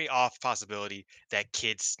okay. very off possibility that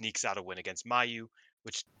Kid sneaks out a win against Mayu,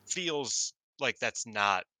 which feels like that's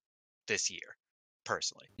not this year,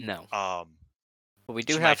 personally. No. Um, But we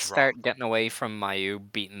do she might have to draw. start getting away from Mayu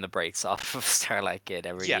beating the brakes off of Starlight Kid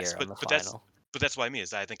every Yes, year on but the but that's final. but that's what I mean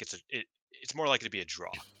is I think it's more likely to be a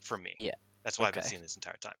draw for me. Yeah. That's why I've been Okay. seeing this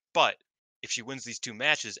entire time. But if she wins these two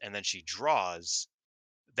matches and then she draws,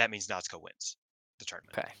 that means Natsuko wins the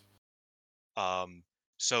tournament. Okay. Um,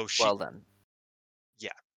 so she, Well then,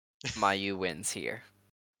 yeah, Mayu wins here.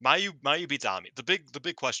 Mayu beats Ami. The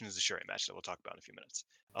big question is the Shuri match that we'll talk about in a few minutes.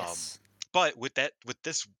 Um, Yes. but with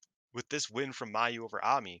this win from Mayu over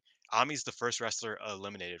Ami, Ami's the first wrestler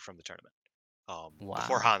eliminated from the tournament.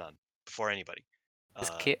 Before Wow. Hanan, before anybody. This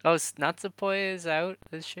Uh, kid. Oh, Natsupoi is out.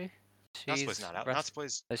 Is she? Natsupoi's She's not out. rest.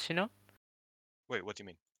 Natsupoi's. Is she not? Wait, what do you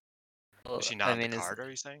mean? Is Well, she not I on the mean, is card? Are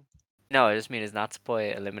you saying? no. I just mean is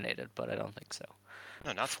Natsupoi eliminated, but I don't think so.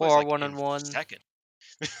 No, Natsupoi's Four like one in and one. second.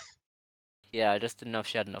 Yeah, I just didn't know if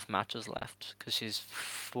she had enough matches left because she's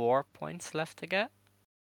 4 points left to get.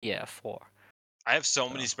 Yeah, 4. I have so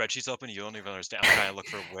many So spreadsheets open, you don't even understand. I'm trying to look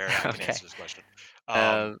for where I can okay. answer this question.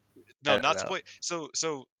 Um, I No, don't know. Natsupoi.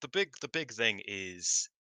 So the big thing is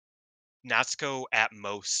Natsuko at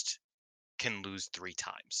most can lose 3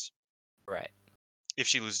 times. Right. If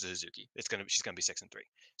she loses to Suzuki, she's gonna be 6-3.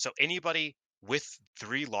 So anybody with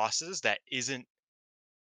 3 losses that isn't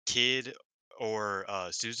Kid or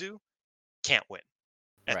Suzu can't win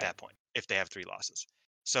at Right. that point if they have 3 losses.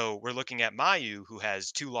 So we're looking at Mayu, who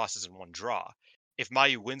has 2 losses and 1 draw. If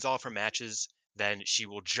Mayu wins all of her matches, then she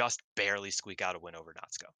will just barely squeak out a win over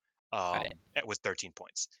Natsuko Right. with 13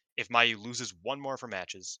 points. If Mayu loses one more of her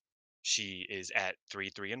matches, she is at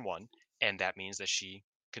 3-3-1, and that means that she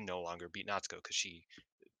can no longer beat Natsuko because she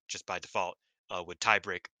just by default would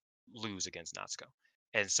tiebreak lose against Natsuko.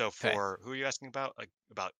 And so Okay. for who are you asking about? Like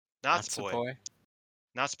about Natsupoi. Natsupoi.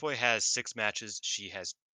 Natsupoi has 6 matches. She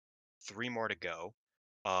has 3 more to go.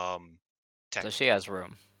 Um, So she technically, has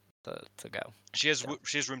room to go. she has Still.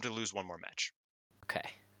 she has room to lose one more match, Okay.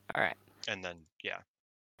 All right. and then yeah,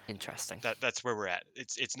 Interesting. that's where we're at.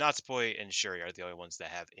 It's Natsupoi and Shuri are the only ones that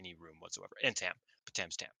have any room whatsoever, and Tam, but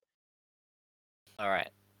Tam's Tam. All right.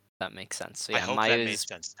 That makes sense. So I yeah, hope that made Mayu's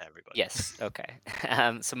sense to everybody. yes. Okay.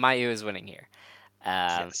 So Mayu is winning here.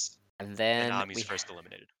 Um, Yes, and and then Ami's we first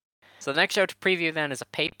eliminated. So the next show to preview then is a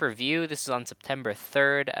pay-per-view. This is on September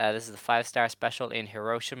 3rd. This is the 5-star special in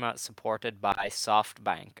Hiroshima, supported by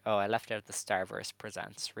SoftBank. Oh, I left out the Starverse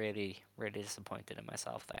Presents. Really, really disappointed in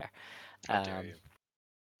myself there. How dare Um, you?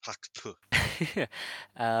 Hakpu.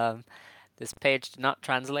 um, this page did not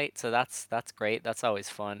translate, so that's great. That's always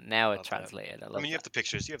fun. Now it Love that. translated. I I love mean, you have that. the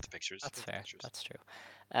pictures. You have the pictures. That's You have the fair. pictures. That's true.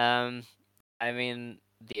 Um, I mean,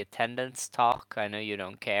 the attendance talk, I know you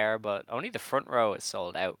don't care, but only the front row is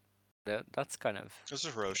sold out. That's kind of This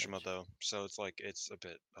is Hiroshima though, so it's like it's a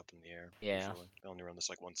bit up in the air. yeah. Usually, they only run this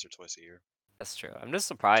like once or twice a year. That's true. I'm just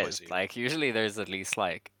Twice a surprised. year. Like usually there's at least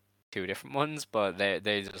like 2 different ones, but they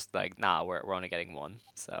just like, nah, we're only getting one.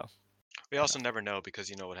 So We also never know because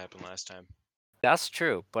you know what happened last time. that's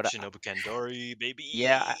true. But Shinobu Kandori,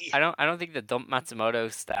 yeah, baby. I don't think the Dump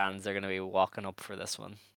Matsumoto stands are gonna be walking up for this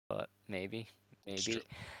one, but maybe, It's true.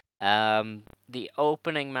 maybe. The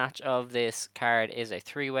opening match of this card is a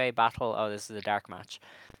three-way battle. Oh, this is a dark match.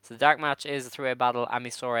 So the dark match is a three-way battle: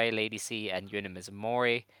 Amisore, Lady C, and Yuna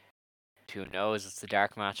Mizumori. Who knows? It's the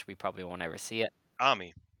dark match. We probably won't ever see it.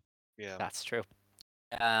 Ami. Yeah. That's true.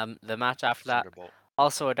 The match after that, Thunderbolt.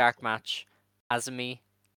 also a dark match: Azumi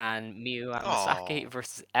and Miyu Oh, Amasaki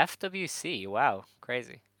versus FWC. Wow,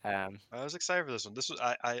 crazy. I was excited for this one. This was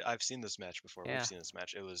I've seen this match before. We've Yeah. seen this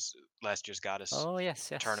match. It was last year's Goddess Oh yes,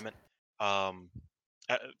 yes. tournament. Um,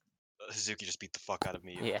 uh, Hazuki just beat the fuck out of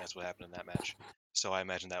Miyu, and Yeah, that's what happened in that match. So I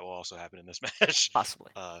imagine that will also happen in this match.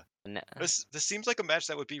 possibly. Uh, N- this seems like a match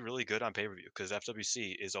that would be really good on pay per view because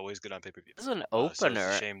FWC is always good on pay per view. As an So it's a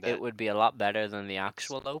opener, shame it that would be a lot better than the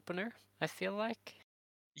actual opener, I feel like.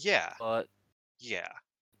 yeah, But yeah,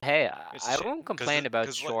 hey, it's a I shame won't because complain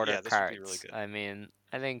about shorter yeah, this would be really cards. good. I mean,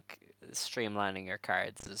 I think streamlining your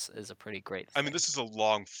cards is a pretty great I mean, thing. this is a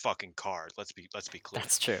long fucking card. Let's be clear.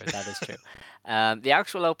 That's true. That is true. The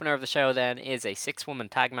actual opener of the show then is a six-woman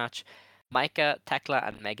tag match. Micah, Tekla,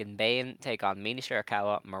 and Megan Bain take on Mina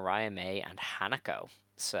Shirakawa, Mariah May, and Hanako.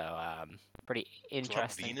 So, pretty Club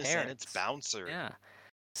interesting Venus and its pairings. bouncer. Yeah.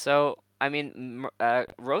 So, I mean,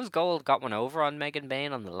 Rose Gold got one over on Megan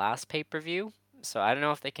Bain on the last pay-per-view. So I don't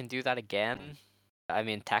know if they can do that again. I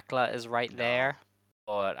mean, Tekla is right No. there,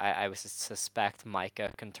 but I would suspect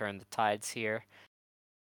Micah can turn the tides here.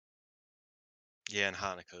 Yeah, and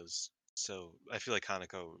Hanukkah's. So I feel like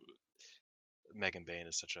Hanako Megan Bain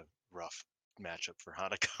is such a rough matchup for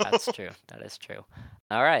That's Hanako. true. That is true.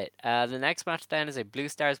 All right. The next match then is a Blue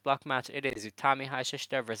Stars block match. It is Utami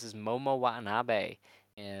Hayashishita versus Momo Watanabe.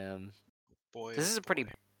 Um, Boy, this oh is a boy. pretty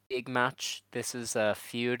big match. This is a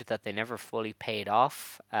feud that they never fully paid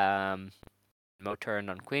off. Mo turned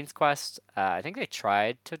on Queen's Quest. I think they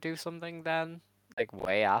tried to do something then, like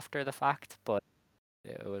way after the fact, but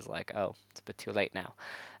it was like, oh, it's a bit too late now.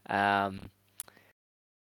 Um,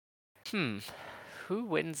 hmm, who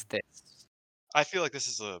wins this? I feel like this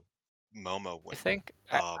is a Momo I win. think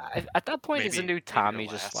Um, at that point, isn't maybe her Utami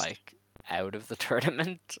just last. like out of the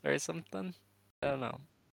tournament or something? I don't know.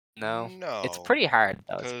 No, it's No, pretty hard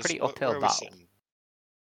though. It's a because pretty uphill where are we battle. sitting?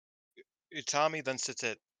 Utami then sits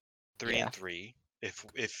at three Yeah. and three. If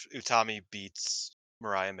Utami beats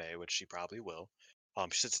Mariah May, which she probably will,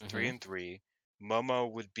 she sits at three Mhm. and three.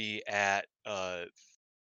 Momo would be at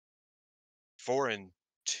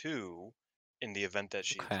 4-2 in the event that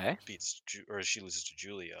she Okay. or she loses to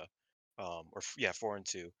Julia, yeah,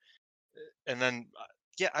 4-2, and then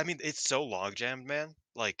yeah, I mean it's so log jammed, man.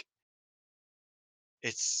 Like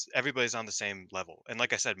it's everybody's on the same level, and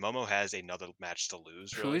like I said, Momo has another match to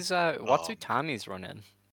lose, really. What's Um, Utami's running?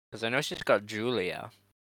 Because I know she's got Julia.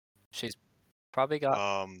 She's probably got.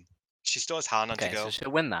 um, she still has Hanan to Okay, so go.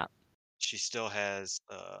 she'll win that. She still has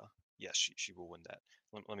yes, she will win that.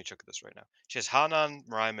 Let me check this right now. She has Hanan,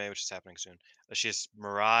 Mirai May, which is happening soon. She has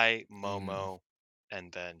Mirai, Mm. Momo,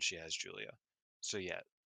 and then she has Julia. So yeah,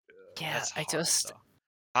 Yeah, that's I hard just though.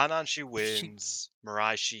 Hanan she if she wins.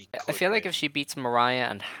 Mirai she I could feel like if win. she beats Mariah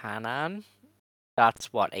and Hanan,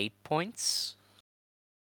 that's what, 8 points?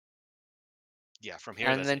 Yeah, from here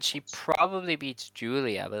And that's then 8 she points. probably beats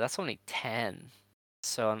Julia, but that's only 10.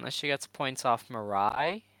 So unless she gets points off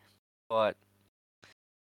Mariah, but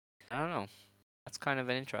I don't know. That's kind of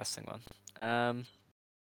an interesting one.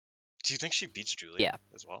 Do you think she beats Julia Yeah.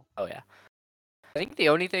 as well? Oh yeah. I think the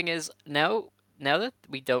only thing is now that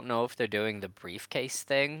we don't know if they're doing the briefcase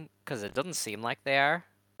thing, because it doesn't seem like they are.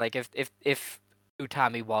 Like if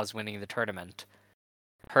Utami was winning the tournament,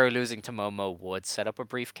 her losing to Momo would set up a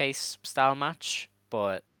briefcase style match,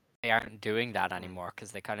 but they aren't doing that Mm. anymore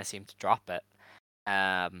because they kind of seem to drop it.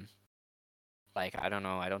 Um, like I don't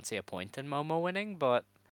know, I don't see a point in Momo winning, but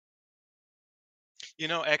You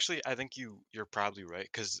know, actually, I think you're probably right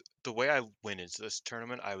because the way I went into this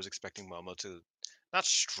tournament, I was expecting Momo to not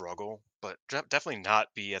struggle, but definitely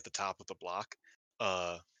not be at the top of the block,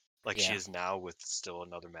 uh, like she yeah, is now with still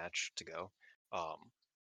another match to go. Um,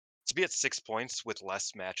 to be at 6 points with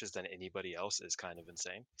less matches than anybody else is kind of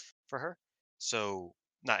insane for her. So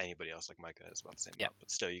not anybody else, like Micah has about the same yeah, amount,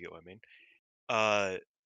 but still, you get what I mean. Uh,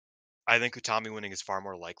 I think Utami winning is far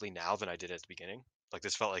more likely now than I did at the beginning. Like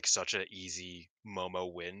this felt like such an easy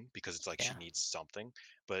Momo win because it's like she yeah, needs something,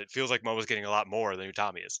 but it feels like Momo's getting a lot more than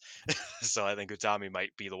Utami is. So I think Utami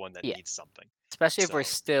might be the one that yeah. needs something. Especially if we're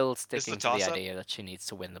So still this is a sticking to the toss up. idea that she needs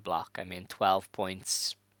to win the block. I mean, 12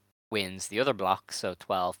 points. wins the other block, so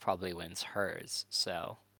 12 probably wins hers.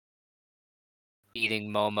 So beating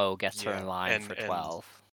Momo gets her in Yeah, line for and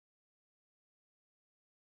 12.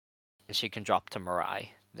 And she can drop to Mirai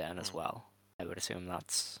then as mm, well. I would assume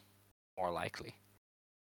that's more likely.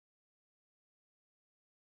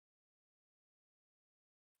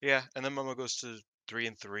 yeah, and then Momo goes to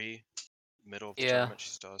 3-3, middle of the Yeah. tournament. She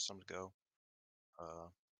still has some to go. Uh,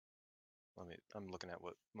 I'm looking at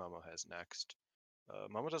what Momo has next.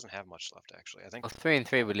 Momo doesn't have much left actually. I think Well, 3 and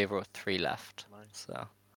 3 would leave her with 3 left. mine. So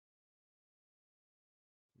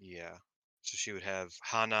Yeah, so she would have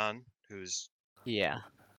Hanan, who's yeah.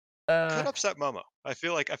 could upset Momo. I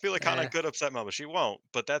feel like Eh, Hanan could upset Momo. She won't,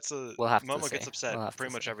 but that's a we'll have to Momo gets see. upset We'll have to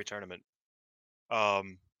pretty much see. every tournament.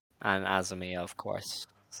 Um, And Azumi, of course.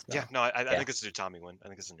 yeah, So no, I yeah. think it's a new Tommy win. I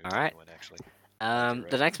think it's a new All Tommy right. win actually. I think you're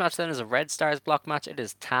The right. next match then is a Red Stars block match. It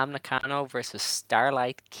is Tam Nakano versus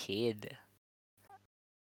Starlight Kid.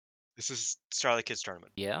 This is Starlight Kid's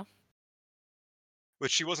tournament, Yeah.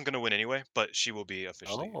 which she wasn't going to win anyway, but she will be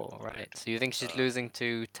officially Oh, right. eliminated. So you think she's Uh, losing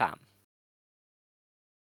to Tam?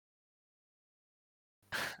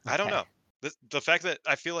 I don't Okay. know. The fact that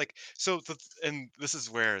I feel like and this is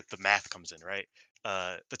where the math comes in, right?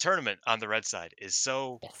 The tournament on the red side is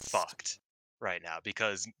so Yes. fucked right now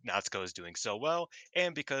because Natsuko is doing so well,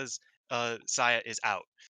 and because Saya is out,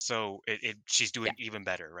 so she's Yeah. doing even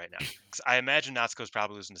better right now. 'Cause I imagine Natsuko's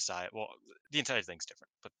probably losing to Saya. Well, the entire thing's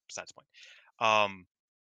different, but besides the point.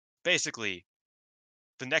 Basically,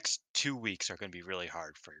 the next 2 weeks are going to be really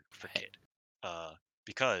hard for Right. Kid, uh,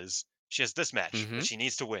 because she has this match Mm-hmm. which she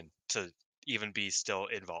needs to win to even be still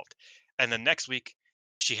involved, and then next week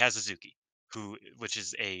she has Suzuki, which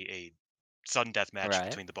is a sudden death match Right.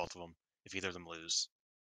 between the both of them if either of them lose.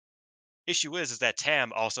 Issue is that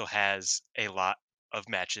Tam also has a lot of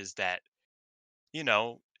matches that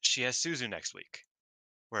she has Suzu next week,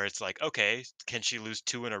 where it's like, okay, can she lose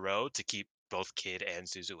 2 in a row to keep both Kid and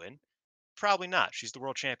Suzu in? Probably not. She's the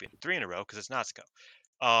world champion. 3 in a row because it's Natsuko.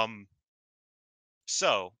 Um,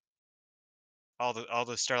 so all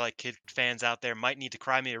the Starlight Kid fans out there might need to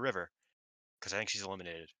cry me a river because I think she's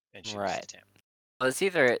eliminated and she loses to Right. Tam. Well, it's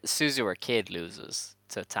either Suzu or Kid loses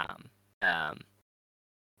to Tam.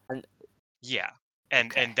 And Yeah,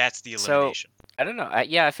 and okay. that's the So elimination. I don't know.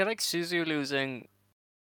 Yeah, I feel like Suzu losing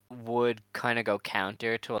would kind of go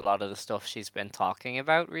counter to a lot of the stuff she's been talking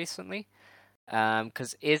about recently.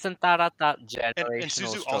 Because isn't that at that And generational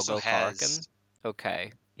Suzu also struggle has Karkin?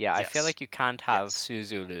 Okay. Yeah, I feel yes, like you can't have yes.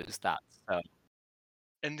 Suzu lose that. So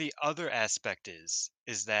And the other aspect is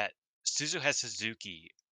that Suzu has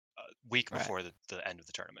Suzuki week right. before the end of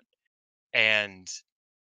the tournament, and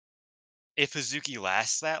if Suzuki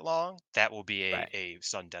lasts that long, that will be a Right. a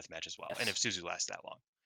sudden death match as well. And if Yes. Suzu lasts that long,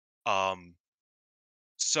 um,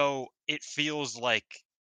 so it feels like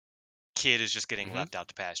Kid is just getting Mm-hmm. left out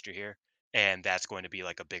to pasture here, and that's going to be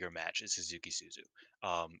like a bigger match is Suzuki Suzu.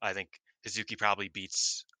 I think Suzuki probably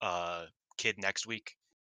beats Kid next week,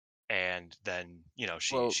 and then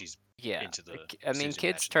Well, she's yeah. into the I mean, Suzu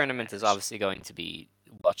kids match, and that tournament is matters. obviously going to be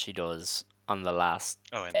what she does on the last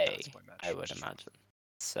Oh, and that's the day, point I match, would which is rough. imagine.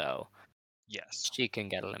 So Yes, she can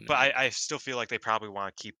get but I, eliminated. I still feel like they probably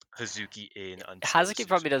want to keep Hazuki in until the Hazuki Suzu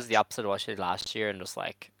probably does the match. opposite of what she did last year and just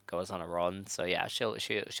like goes on a run. So yeah, she'll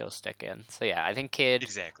stick in. So yeah, I think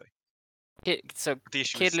Exactly. So But the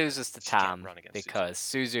issue Kid is loses to she can't Tam run against Suzu. because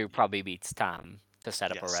Suzu probably beats Tam to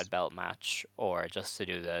set up a Yes, red belt match or just to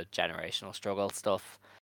do the generational struggle stuff.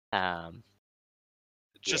 Um,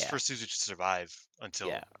 just yeah, for Suzu to survive yeah,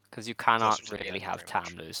 until because you cannot closer to the really end, have pretty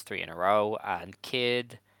much. Tam lose 3 in a row, and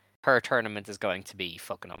Kid, her tournament is going to be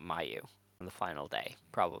fucking up Mayu on the final day,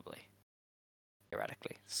 probably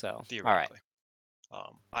theoretically. So all right. Theoretically.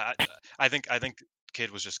 I think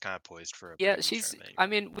Kid was just kind of poised for a Yeah, pretty weak she's. tournament I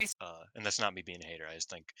anyway. mean, we. And that's not me being a hater. I just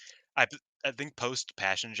think I think post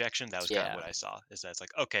passion injection that was kind of Yeah, what I saw is that it's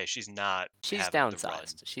like okay she's not she's having the run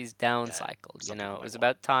downsized. She's that downcycled. some people It might was want.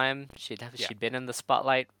 about time Yeah, she'd been in the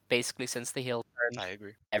spotlight basically since the heel turn. I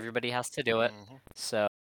agree. Everybody has to do it. Hmm. So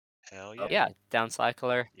Hell yeah. yeah,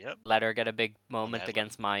 downcycle her. Yep. Let her get a big On the moment headline.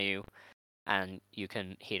 against Mayu, and you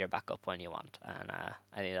can heat her back up when you want. And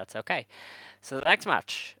I think that's okay. So the next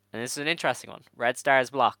match, and this is an interesting one. Red Stars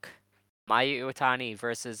block. Mayu Iwatani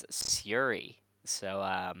versus Suri. So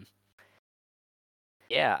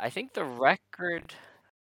yeah, I think the record.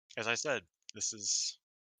 As I said, this is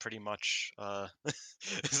pretty much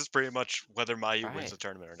this is pretty much whether Mayu wins Right. the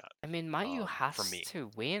tournament or not. I mean, Mayu For has me,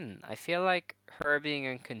 to win. I feel like her being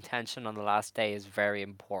in contention on the last day is very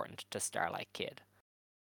important to Starlight Kid.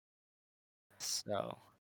 So,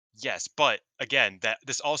 yes, but again, that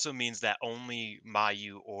this also means that only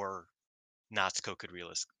Mayu or Natsuko could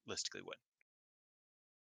realistically win.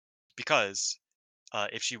 Because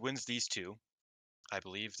if she wins these two, I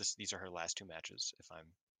believe these are her last two matches, if I'm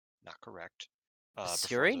not correct. Does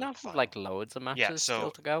Before Suri the not have like final. loads of Yeah, matches still so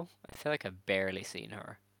to go? I feel like I've barely seen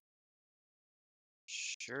her.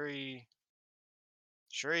 Shuri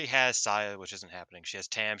has Saya, which isn't happening. She has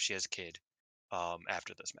Tam, she has Kid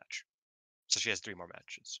after this match. So she has 3 more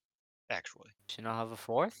matches, actually. Does she not have a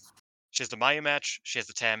fourth? She has the Mayu match, she has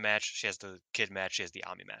the Tam match, she has the Kid match, she has the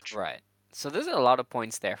Ami match. Right. So there's a lot of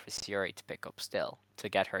points there for Suri to pick up still to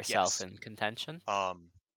get herself Yes. in contention.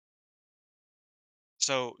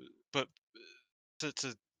 So, but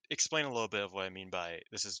to explain a little bit of what I mean by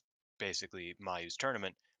this is basically Mayu's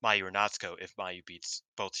tournament, Mayu or Natsuko, if Mayu beats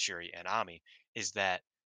both Shuri and Ami, is that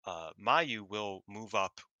Mayu will move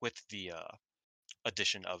up with the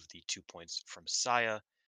addition of the 2 points from Saya.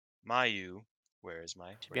 Mayu, Should be where's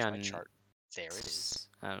my on. chart? There it is.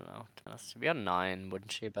 I don't know. Should be on 9,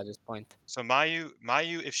 wouldn't she, by this point? So Mayu,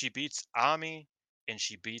 if she beats Ami and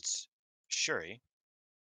she beats Shuri,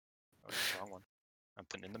 oh, wrong one. I'm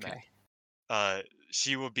putting in the math. Okay.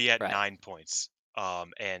 She will be at Right. 9 points.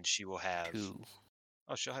 And she will have 2.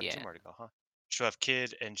 oh, she'll have 2 Yeah. more to go, huh? She'll have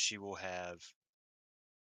Kid and she will have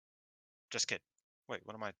just Kid. Wait,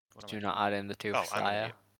 what am I Do doing? not add in the 2 for Oh, I'm an Saya.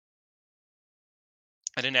 idiot.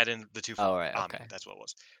 I didn't add in the 2 for Oh, right. Ami. Okay. That's what it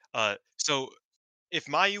was. So if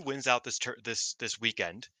Mayu wins out this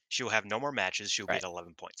weekend, she will have no more matches. She'll be Right. at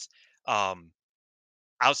 11 points. Um,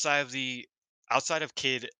 outside of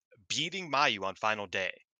Kid beating Mayu on final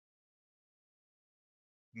day,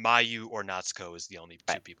 Mayu or Natsuko is the only 2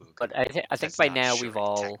 Right. people who can But win. I think That's by not now we've Shuri,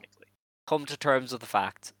 all technically. come to terms with the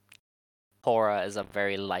fact Tora is a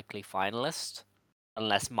very likely finalist,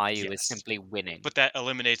 unless Mayu is Yes. simply winning. But that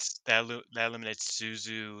eliminates Suzu,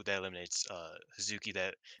 that eliminates Hazuki,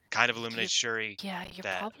 that kind of eliminates Shuri, Yeah, that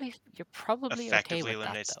you're probably okay effectively with that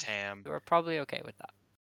eliminates though. Tam. You're probably okay with that.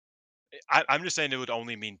 I'm just saying it would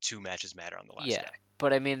only mean 2 matches matter on the last Yeah, day.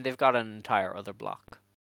 but I mean they've got an entire other block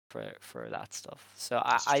for that stuff. So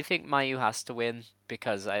This is I true. think Mayu has to win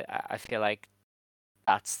because I feel like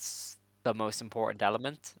that's the most important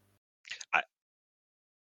element. I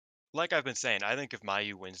like I've been saying, I think if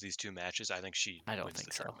Mayu wins these 2 matches, I think she I don't wins the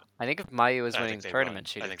think so. tournament. I think if Mayu was I winning think the they tournament, run.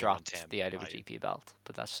 she'd I have think they run dropped Tam the Mayu. IWGP belt.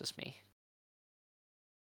 But that's just me.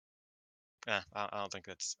 I don't think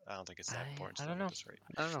it's that important I to don't them at know. this rate.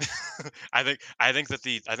 I don't know.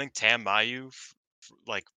 I think Tam Mayu,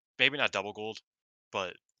 like maybe not double gold,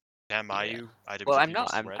 but Tam Yeah. Mayu Well, IWGP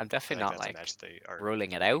Most Red. I'm I definitely think not that's a like match they are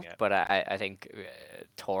ruling it competing out, at. but I think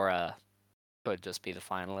Tora could just be the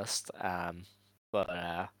finalist.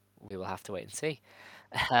 But we will have to wait and see.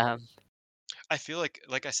 Um, I feel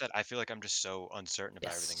like I said, I feel like I'm just so uncertain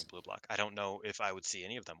about everything in yes. Blue Block. I don't know if I would see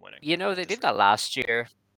any of them winning You know, at they this did rate. that last year.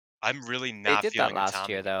 I'm really They not did that feeling last Utami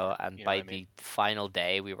year though, anymore. and You know what by I mean? the final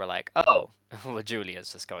day, we were like, "Oh, well,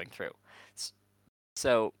 Julia's just going through." S-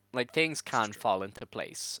 So, like, things This is can true. fall into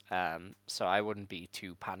place. So I wouldn't be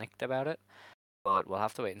too panicked about it. But we'll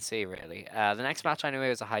have to wait and see, really. The next Yeah. match,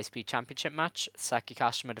 anyway, is a high-speed championship match. Saki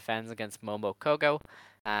Kashima defends against Momo Kogo.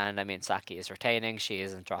 And, I mean, Saki is retaining. She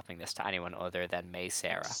isn't dropping this to anyone other than Mei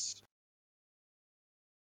Sarah. Yes.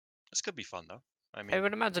 This could be fun though. I I mean,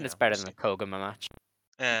 would imagine it's we'll better than the see. Koguma match.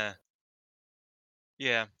 Eh,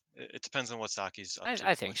 yeah. It depends on what Saki's up to,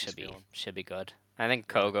 I think what she's feeling. should be good. I think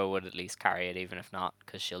Yeah. Kogo would at least carry it, even if not,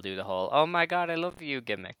 because she'll do the whole "Oh my God, I love you"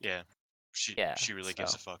 gimmick. Yeah. Yeah, She really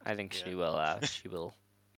gives so a fuck. I think Yeah. she will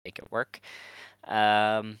make it work.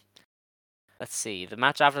 Um, Let's see. The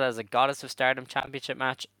match after that is a Goddess of Stardom Championship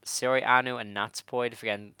match. Sori Anu and Natsupoi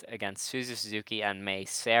defend against Suzu Suzuki and Mei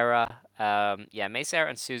Sarah. Yeah, Mei Sarah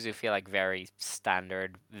and Suzu feel like very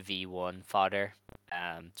standard V1 fodder.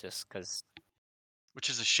 Just because,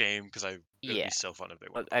 Which is a shame because it would yeah. be so fun if they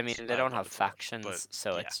won But I mean, both. they I would don't love have it so much. But factions,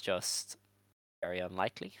 so yeah. it's just very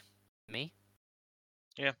unlikely to me.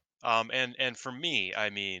 Yeah. And for me,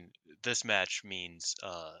 I mean, this match means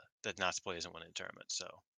that Natsupoi isn't winning the tournament, so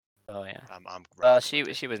Oh yeah. I'm Well, rocking with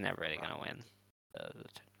it. she was never really I'm gonna rocking win with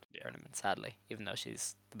it. the Yeah. tournament, sadly, even though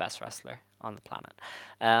she's the best wrestler on the planet.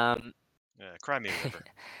 Um, Yeah. Cry me a river.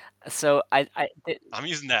 so I'm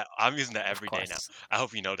using that of every day now. course. I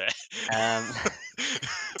hope you know that. Um,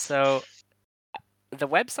 so the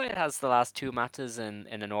website has the last 2 matches in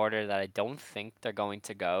an order that I don't think they're going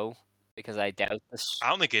to go because I doubt this. I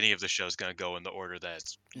don't think any of the show's gonna go in the order that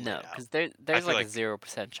it's laid No, out. because I there's feel like a like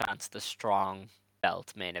 0% chance the strong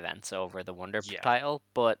belt main event's over the Wonder yeah. title,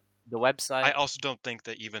 but the I website. also don't think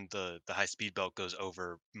that even the high speed belt goes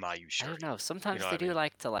over Mayu I don't Shuri. know. You Sometimes know what they I do mean?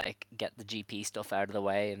 like to like get the GP stuff out of the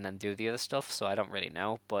way and then do the other stuff, so I don't really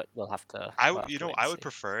know, but we'll have to wait and I would see.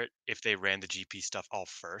 prefer it if they ran the GP stuff all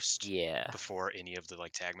first Yeah, before any of the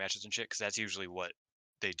like tag matches and shit, because that's usually what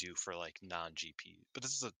they do for like non-GP. But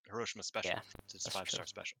this is a Hiroshima special. yeah, It's that's true. 5-star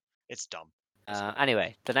special. It's dumb. It's dumb.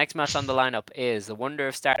 Anyway, the next match on the lineup is the Wonder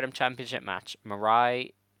of Stardom Championship match.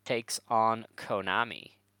 Mirai takes on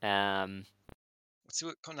Konami. Let's see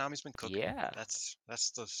what Konami's been cooking. Yeah.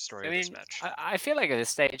 That's the story I of this mean, match. I feel like at this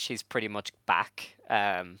stage she's pretty much back.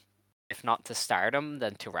 If not to Stardom,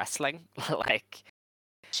 then to wrestling. Like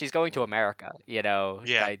she's going to America.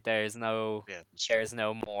 Yeah, Like yeah, that's true. there's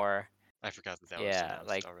no more. I forgot that that was Yeah, announced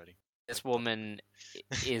like already, this like publicly. woman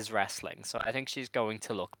is wrestling, so I think she's going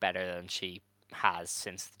to look better than she has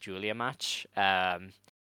since the Julia match.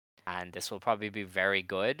 And this will probably be very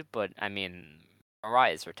good. But I mean,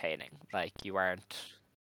 Mariah is retaining. Like you aren't.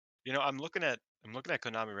 You know, I'm looking at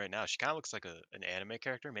Konami right now. She kind of looks like an anime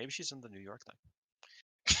character. Maybe she's in the New York thing.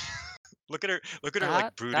 Look at her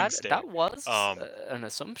like brooding That stare. was Um, an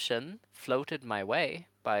assumption floated my way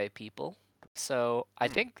by people. So I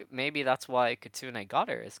hmm, think maybe that's why Kitsune got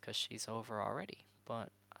her is because she's over already. But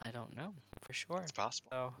I don't know for it's sure. possible.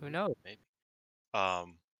 So who Maybe, knows? maybe.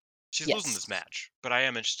 Um, she's losing this Yes. match, but I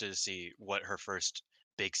am interested to see what her first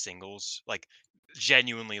big singles, like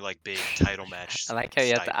genuinely like big title match I like how you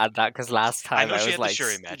had to style. add that because last I time know I she was had the like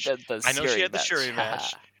Shuri match. the I know she Suri had the match. Shuri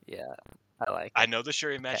match. Yeah, I like I it. know the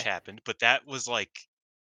Shuri match Okay. happened, but that was like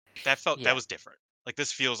that Yeah, was different. Like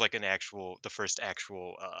this feels like the first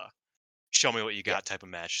actual show me what you yeah. got type of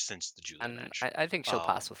match since the Julia And match. I think she'll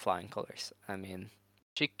pass with flying colors. I mean,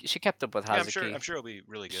 she kept up with Yeah, Hazuki. I'm sure it'll be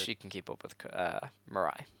really good. She can keep up with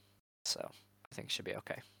Mirai. So I think she'll be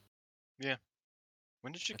okay. Yeah.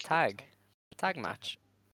 When did she The keep up with tag, that? the When tag did that match.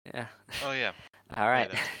 happen? Yeah. Oh yeah. All Yeah, right.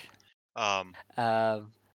 that too. Um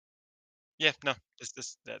um, yeah, no.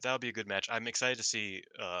 That'll be a good match. I'm excited to see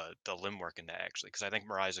the limb work in that actually because I think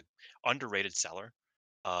Mariah's a underrated seller.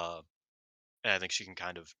 Uh and I think she can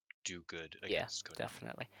kind of do good yeah, against Konami.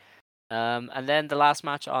 definitely. And then the last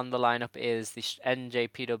match on the lineup is the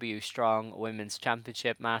NJPW Strong Women's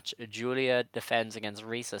Championship match. Julia defends against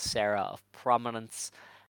Risa Serra of Prominence.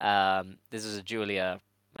 This is a Julia.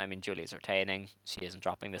 I mean, Julia's retaining. She isn't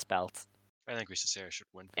dropping this belt. I think Risa Sarah should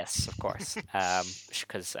win. Yes, of course.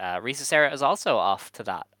 Because Risa Serra is also off to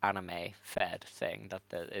that anime fed thing that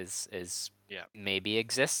is Yeah. maybe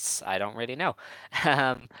exists. I don't really know.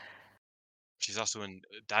 Um, She's also in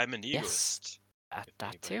Diamond yes, Egoist, if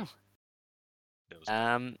that too. anybody knows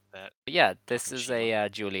about Um, that. but yeah, Off this is Mishima. a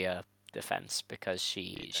Julia defense because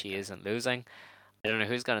Hate that she guy. isn't losing. I don't know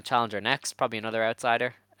who's going to challenge her next. Probably another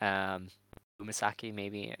outsider. Umisaki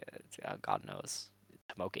maybe. God knows.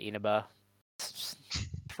 Tomoka Inaba.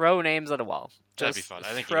 Throw names at a wall. That'd be Just fun.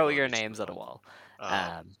 I think throw Inaba your gets names at a resolved. wall. Um,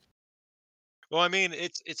 Um, well, I mean,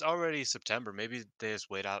 it's already September. Maybe they just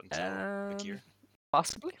wait out until like um, here.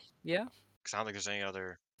 possibly. Yeah, Because I don't think there's any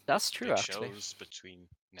other that's true big actually. shows between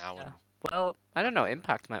now Yeah. and Well, I don't know. October.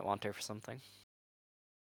 Impact might want her for something.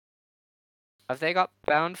 Have they got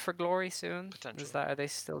Bound for Glory soon? Potentially, Are they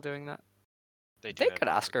still doing that? they do They have could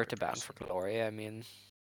Bound ask for her Glory to pretty Bound for soon. Glory. I mean,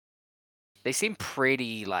 they seem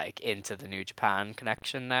pretty like into the New Japan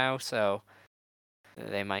connection now, so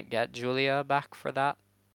they might get Julia back for that.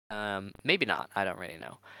 Maybe not. I don't really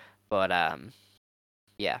know, but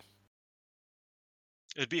yeah,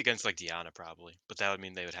 It'd be against like Diana probably, but that would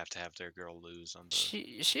mean they would have to have their girl lose on the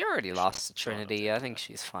she already show. lost to So I don't know if they Trinity. would I do think that.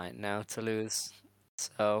 she's fine now to lose.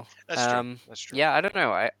 So That's true. That's true. yeah, I don't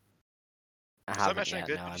know. I Was that haven't match any yet.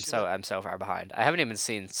 good? No, Did you see that? I'm so far behind. I haven't even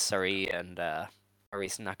seen Sari and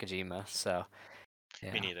Arisa Nakajima. So Me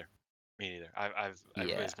yeah. neither. Me neither. Yeah.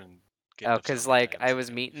 Everybody's been getting Oh, upset cause with me that I like haven't I seen was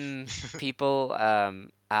it meeting yet. people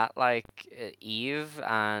at like Eve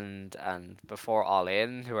and before All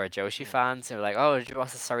In who are Joshi Hmm. fans who were like, "Oh, did you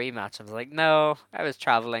watch the Sari match?" I was like, "No, I was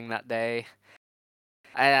traveling that day.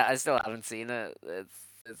 I still haven't seen it.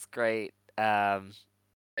 It's great."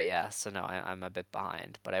 But yeah, so no, I'm a bit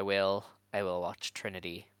behind, but I will watch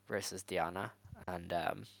Trinity versus Diana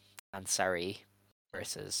and Sari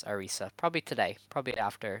versus Arisa probably today, probably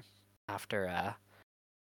after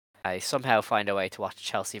I somehow find a way to watch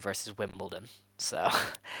Chelsea versus Wimbledon. So,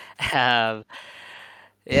 um,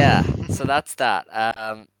 yeah. So that's that.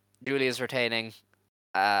 Julia's retaining.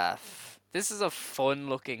 This is a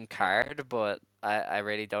fun-looking card, but I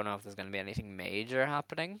really don't know if there's going to be anything major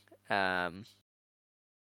happening. Um,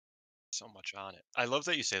 So much on it. I love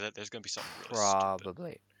that you say that. There's gonna be something really stupid.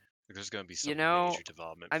 probably. Like, there's gonna be You some know, major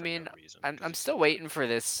development I for no mean, reason I'm because I'm it's so still fun. waiting for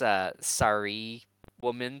this Sari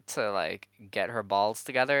woman to like get her balls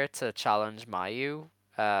together to challenge Mayu.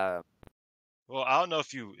 Uh, Well, I don't know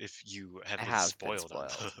if you have I been have been spoiled on the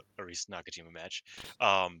spoiled. Arisa Nakajima match.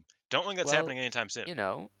 Don't think that's Well, happening anytime soon.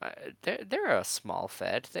 they're a small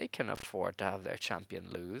fed. They can afford to have their champion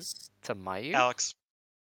lose to Mayu. Alex,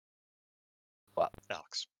 Well,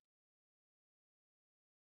 Alex,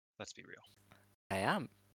 let's be real. I am.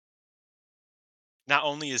 Not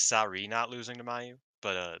only is Sari not losing to Mayu,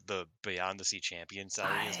 but the Beyond the Sea champion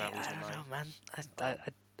Sari is not I losing to don't know, Mayu. man. Um, I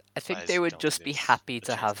I think they just would don't think just be there's happy a to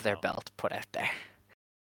chance have in their hell. belt put out there.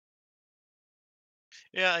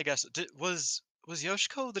 Yeah, I guess. Was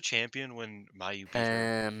Yoshiko the champion when Mayu beat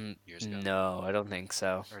her years ago, No, I don't think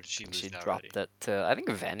so. or did she lose She it dropped already? it to, I think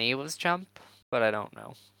Venny was champ, but I don't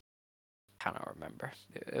know. Cannot remember.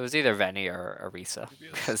 It was either Venny or Arisa, Maybe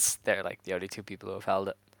it was because they're like the only two people who have held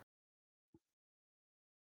it.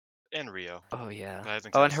 and Rio, Oh yeah. but I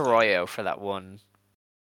think Oh, and that's like Hiroyo for that one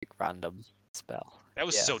like, random spell. that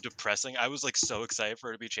was Yeah. so depressing. I was like so excited for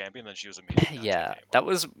her to be champion, then she was immediately not Yeah, champion that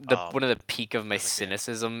anymore. was the one of the peak of I my was like, damn.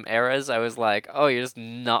 cynicism eras. I was like, oh, you're just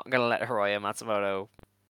not gonna let Hiroyo Matsumoto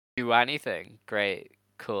do anything. Great,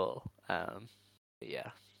 cool. But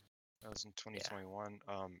yeah, That was in yeah, 2021.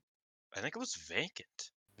 I think it was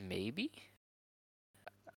vacant maybe.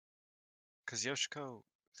 because Yoshiko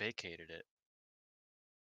vacated it,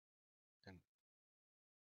 and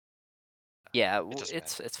Yeah, it doesn't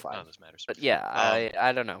matter. it's None fine. of this matters. But yeah, Um,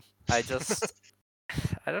 I don't know. I just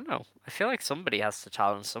I don't know. I feel like somebody has to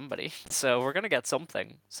challenge somebody. So we're gonna get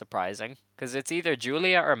something surprising because it's either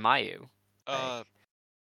Julia or Mayu. Like, uh,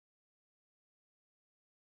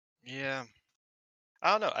 yeah,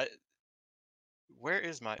 I don't know. Where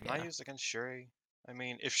is yeah, Mayu's against Shuri? I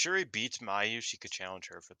mean, if Shuri beats Mayu, she could challenge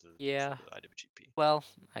her for yeah. the IWGP Well,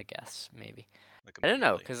 I guess maybe. like I don't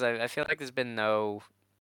know immediately. because I feel like there's been no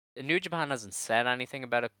New Japan hasn't said anything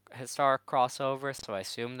about a historic crossover, so I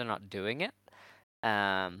assume they're not doing it. But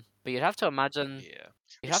Yeah,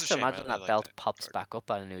 you'd which is have a to shame. imagine I that like belt that pops card. back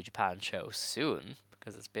up on a New Japan show soon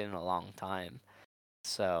because it's been a long time.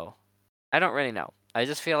 So I don't really know. I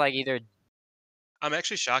just feel like either I'm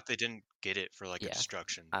actually shocked they didn't get it for like a yeah,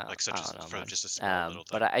 destruction, like I such as don't know, for man. just a small little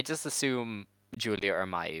But title. I just assume Julia or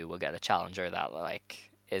Mayu will get a challenger that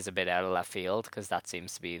like is a bit out of left field because that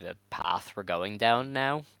seems to be the path we're going down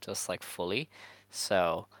now, just like fully.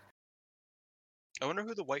 So I wonder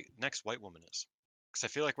who the next white woman is, because I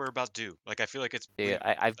feel like we're about due. Like I feel like it's dude, we.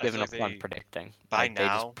 I've I feel given like up on they predicting. by Like they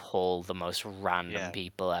just now. pull the most random Yeah,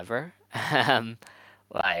 people ever. Um,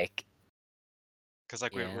 like because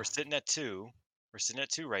like we're yeah, we're sitting at two. We're sitting at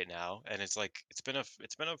two right now, and it's like it's been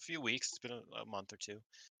a few weeks. It's been a month or two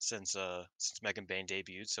since Megan Bain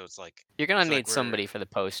debuted. So it's like you're I gonna feel like need somebody for the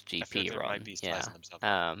post I feel like GP they might run. be Yeah. sizing themselves up.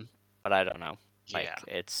 Um, but I don't know. Yeah. Like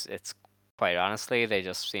it's quite honestly, they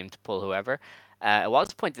just seem to pull whoever. It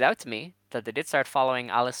was pointed out to me that they did start following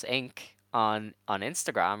Alice Inc. on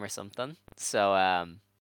Instagram or something. So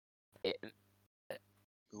it,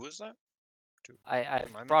 Who is that? Do, I've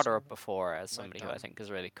am I brought her mixing? up before as Am I somebody who I dumb? think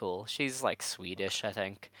is really cool. She's like Okay. Swedish, I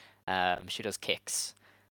think. She does kicks.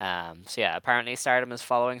 So yeah, apparently Stardom is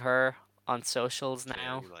following her on socials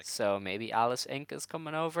now. Very like So maybe Alice Inc. is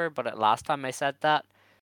coming over. But last time I said that,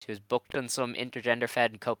 she was booked in some intergender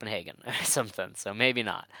fed in Copenhagen or something. So maybe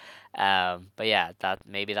not. But yeah,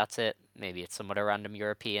 maybe that's it. Maybe it's some other random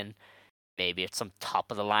European. Maybe it's some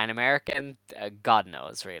top of the line American. God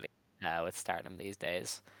knows, really. With Stardom these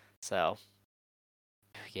days. So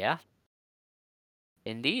yeah,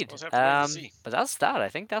 we'll indeed. just have to wait and see. But that's that. I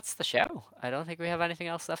think that's the show. I don't think we have anything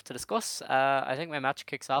else left to discuss. I think my match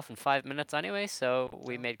kicks off in 5 minutes anyway, so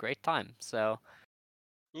we No. made great time. So,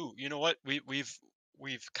 Ooh, you know what?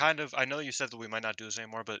 We've kind of. I know you said that we might not do this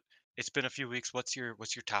anymore, but it's been a few weeks. What's your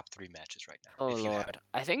top three matches right now, oh if you have lord, them?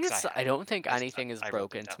 I think Because I it's. have I them. don't think anything is I wrote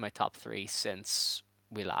broken them down. into my top three since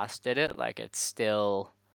we last did it. Like it's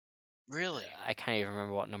still. Really? I can't even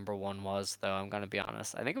remember what number one was though. I'm gonna be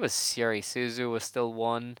honest. I think it was Siri Suzu was still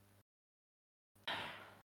one.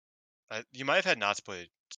 You might have had Natsuko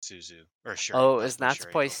Suzu or Shuri. Oh, it was Natsuko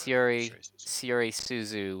Shuri Natsupoi over Siri Shuri Suzu. Siri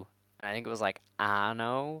Suzu. I think it was like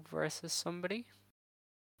Ano versus somebody.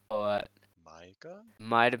 But Maika?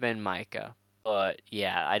 might have been Micah. But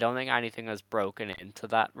yeah, I don't think anything has broken into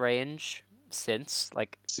that range since.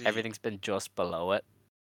 Like See, everything's been just below it.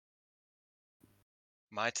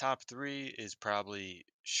 my top three is probably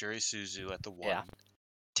Shuri Suzu at the Yeah. one,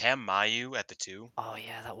 Tam Mayu at the two, Oh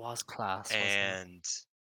yeah, that was class, wasn't it? and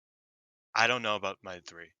I don't know about my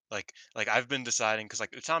 3. Like I've been deciding because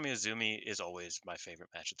like Utami Azumi is always my favorite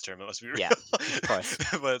match at the tournament. Let's be Yeah, of real. course.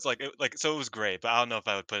 But it's like so it was great, but I don't know if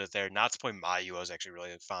I would put it there. Natsupoi Mayu I was actually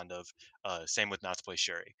really fond of. Same with Natsupoi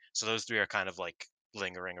Shuri. So those 3 are kind of like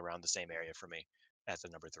lingering around the same area for me at the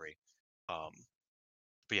number 3. Um,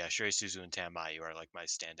 but yeah, Shuri Suzu and Tam Mayu are like my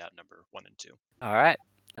standout number 1 and 2. All right.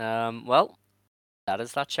 Well, that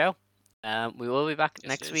is that show. We will be back Yes, it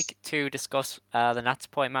next is. week to discuss the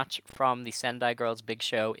Natsupoi match from the Sendai Girls Big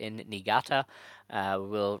Show in Niigata. We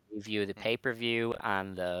will review the Mm, pay-per-view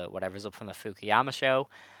and whatever's up from the Fukuyama show.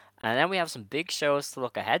 And then we have some big shows to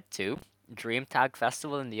look ahead to. Dream Tag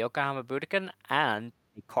Festival in the Yokohama Budokan and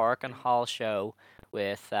the Korakuen mm. Hall show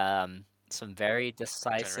with some very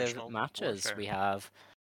decisive Generational matches. warfare. We have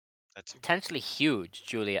That too. potentially huge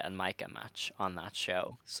Julia and Micah match on that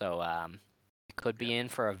show. So we could Yeah. be in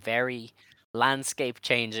for a very landscape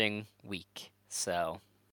changing week. So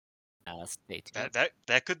stay tuned.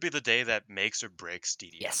 That could be the day that makes or breaks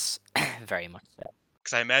DDM. Yes, very much so.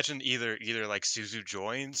 Because I imagine either like Suzu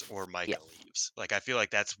joins or Yeah, Micah leaves. Like I feel like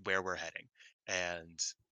that's where we're heading, and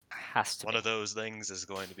has to one be. of those things is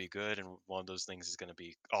going to be good, and one of those things is going to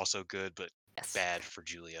be also good, but Yes. bad for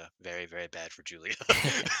Julia. Very very bad for Julia.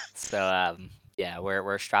 So yeah,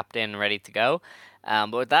 we're strapped in, ready to go.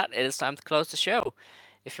 But with that, it is time to close the show.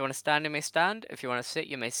 If you want to stand, you may stand. If you want to sit,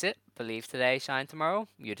 you may sit. Believe today, shine tomorrow.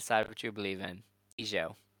 You decide what you believe in.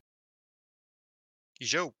 Ijo.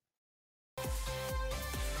 Yo.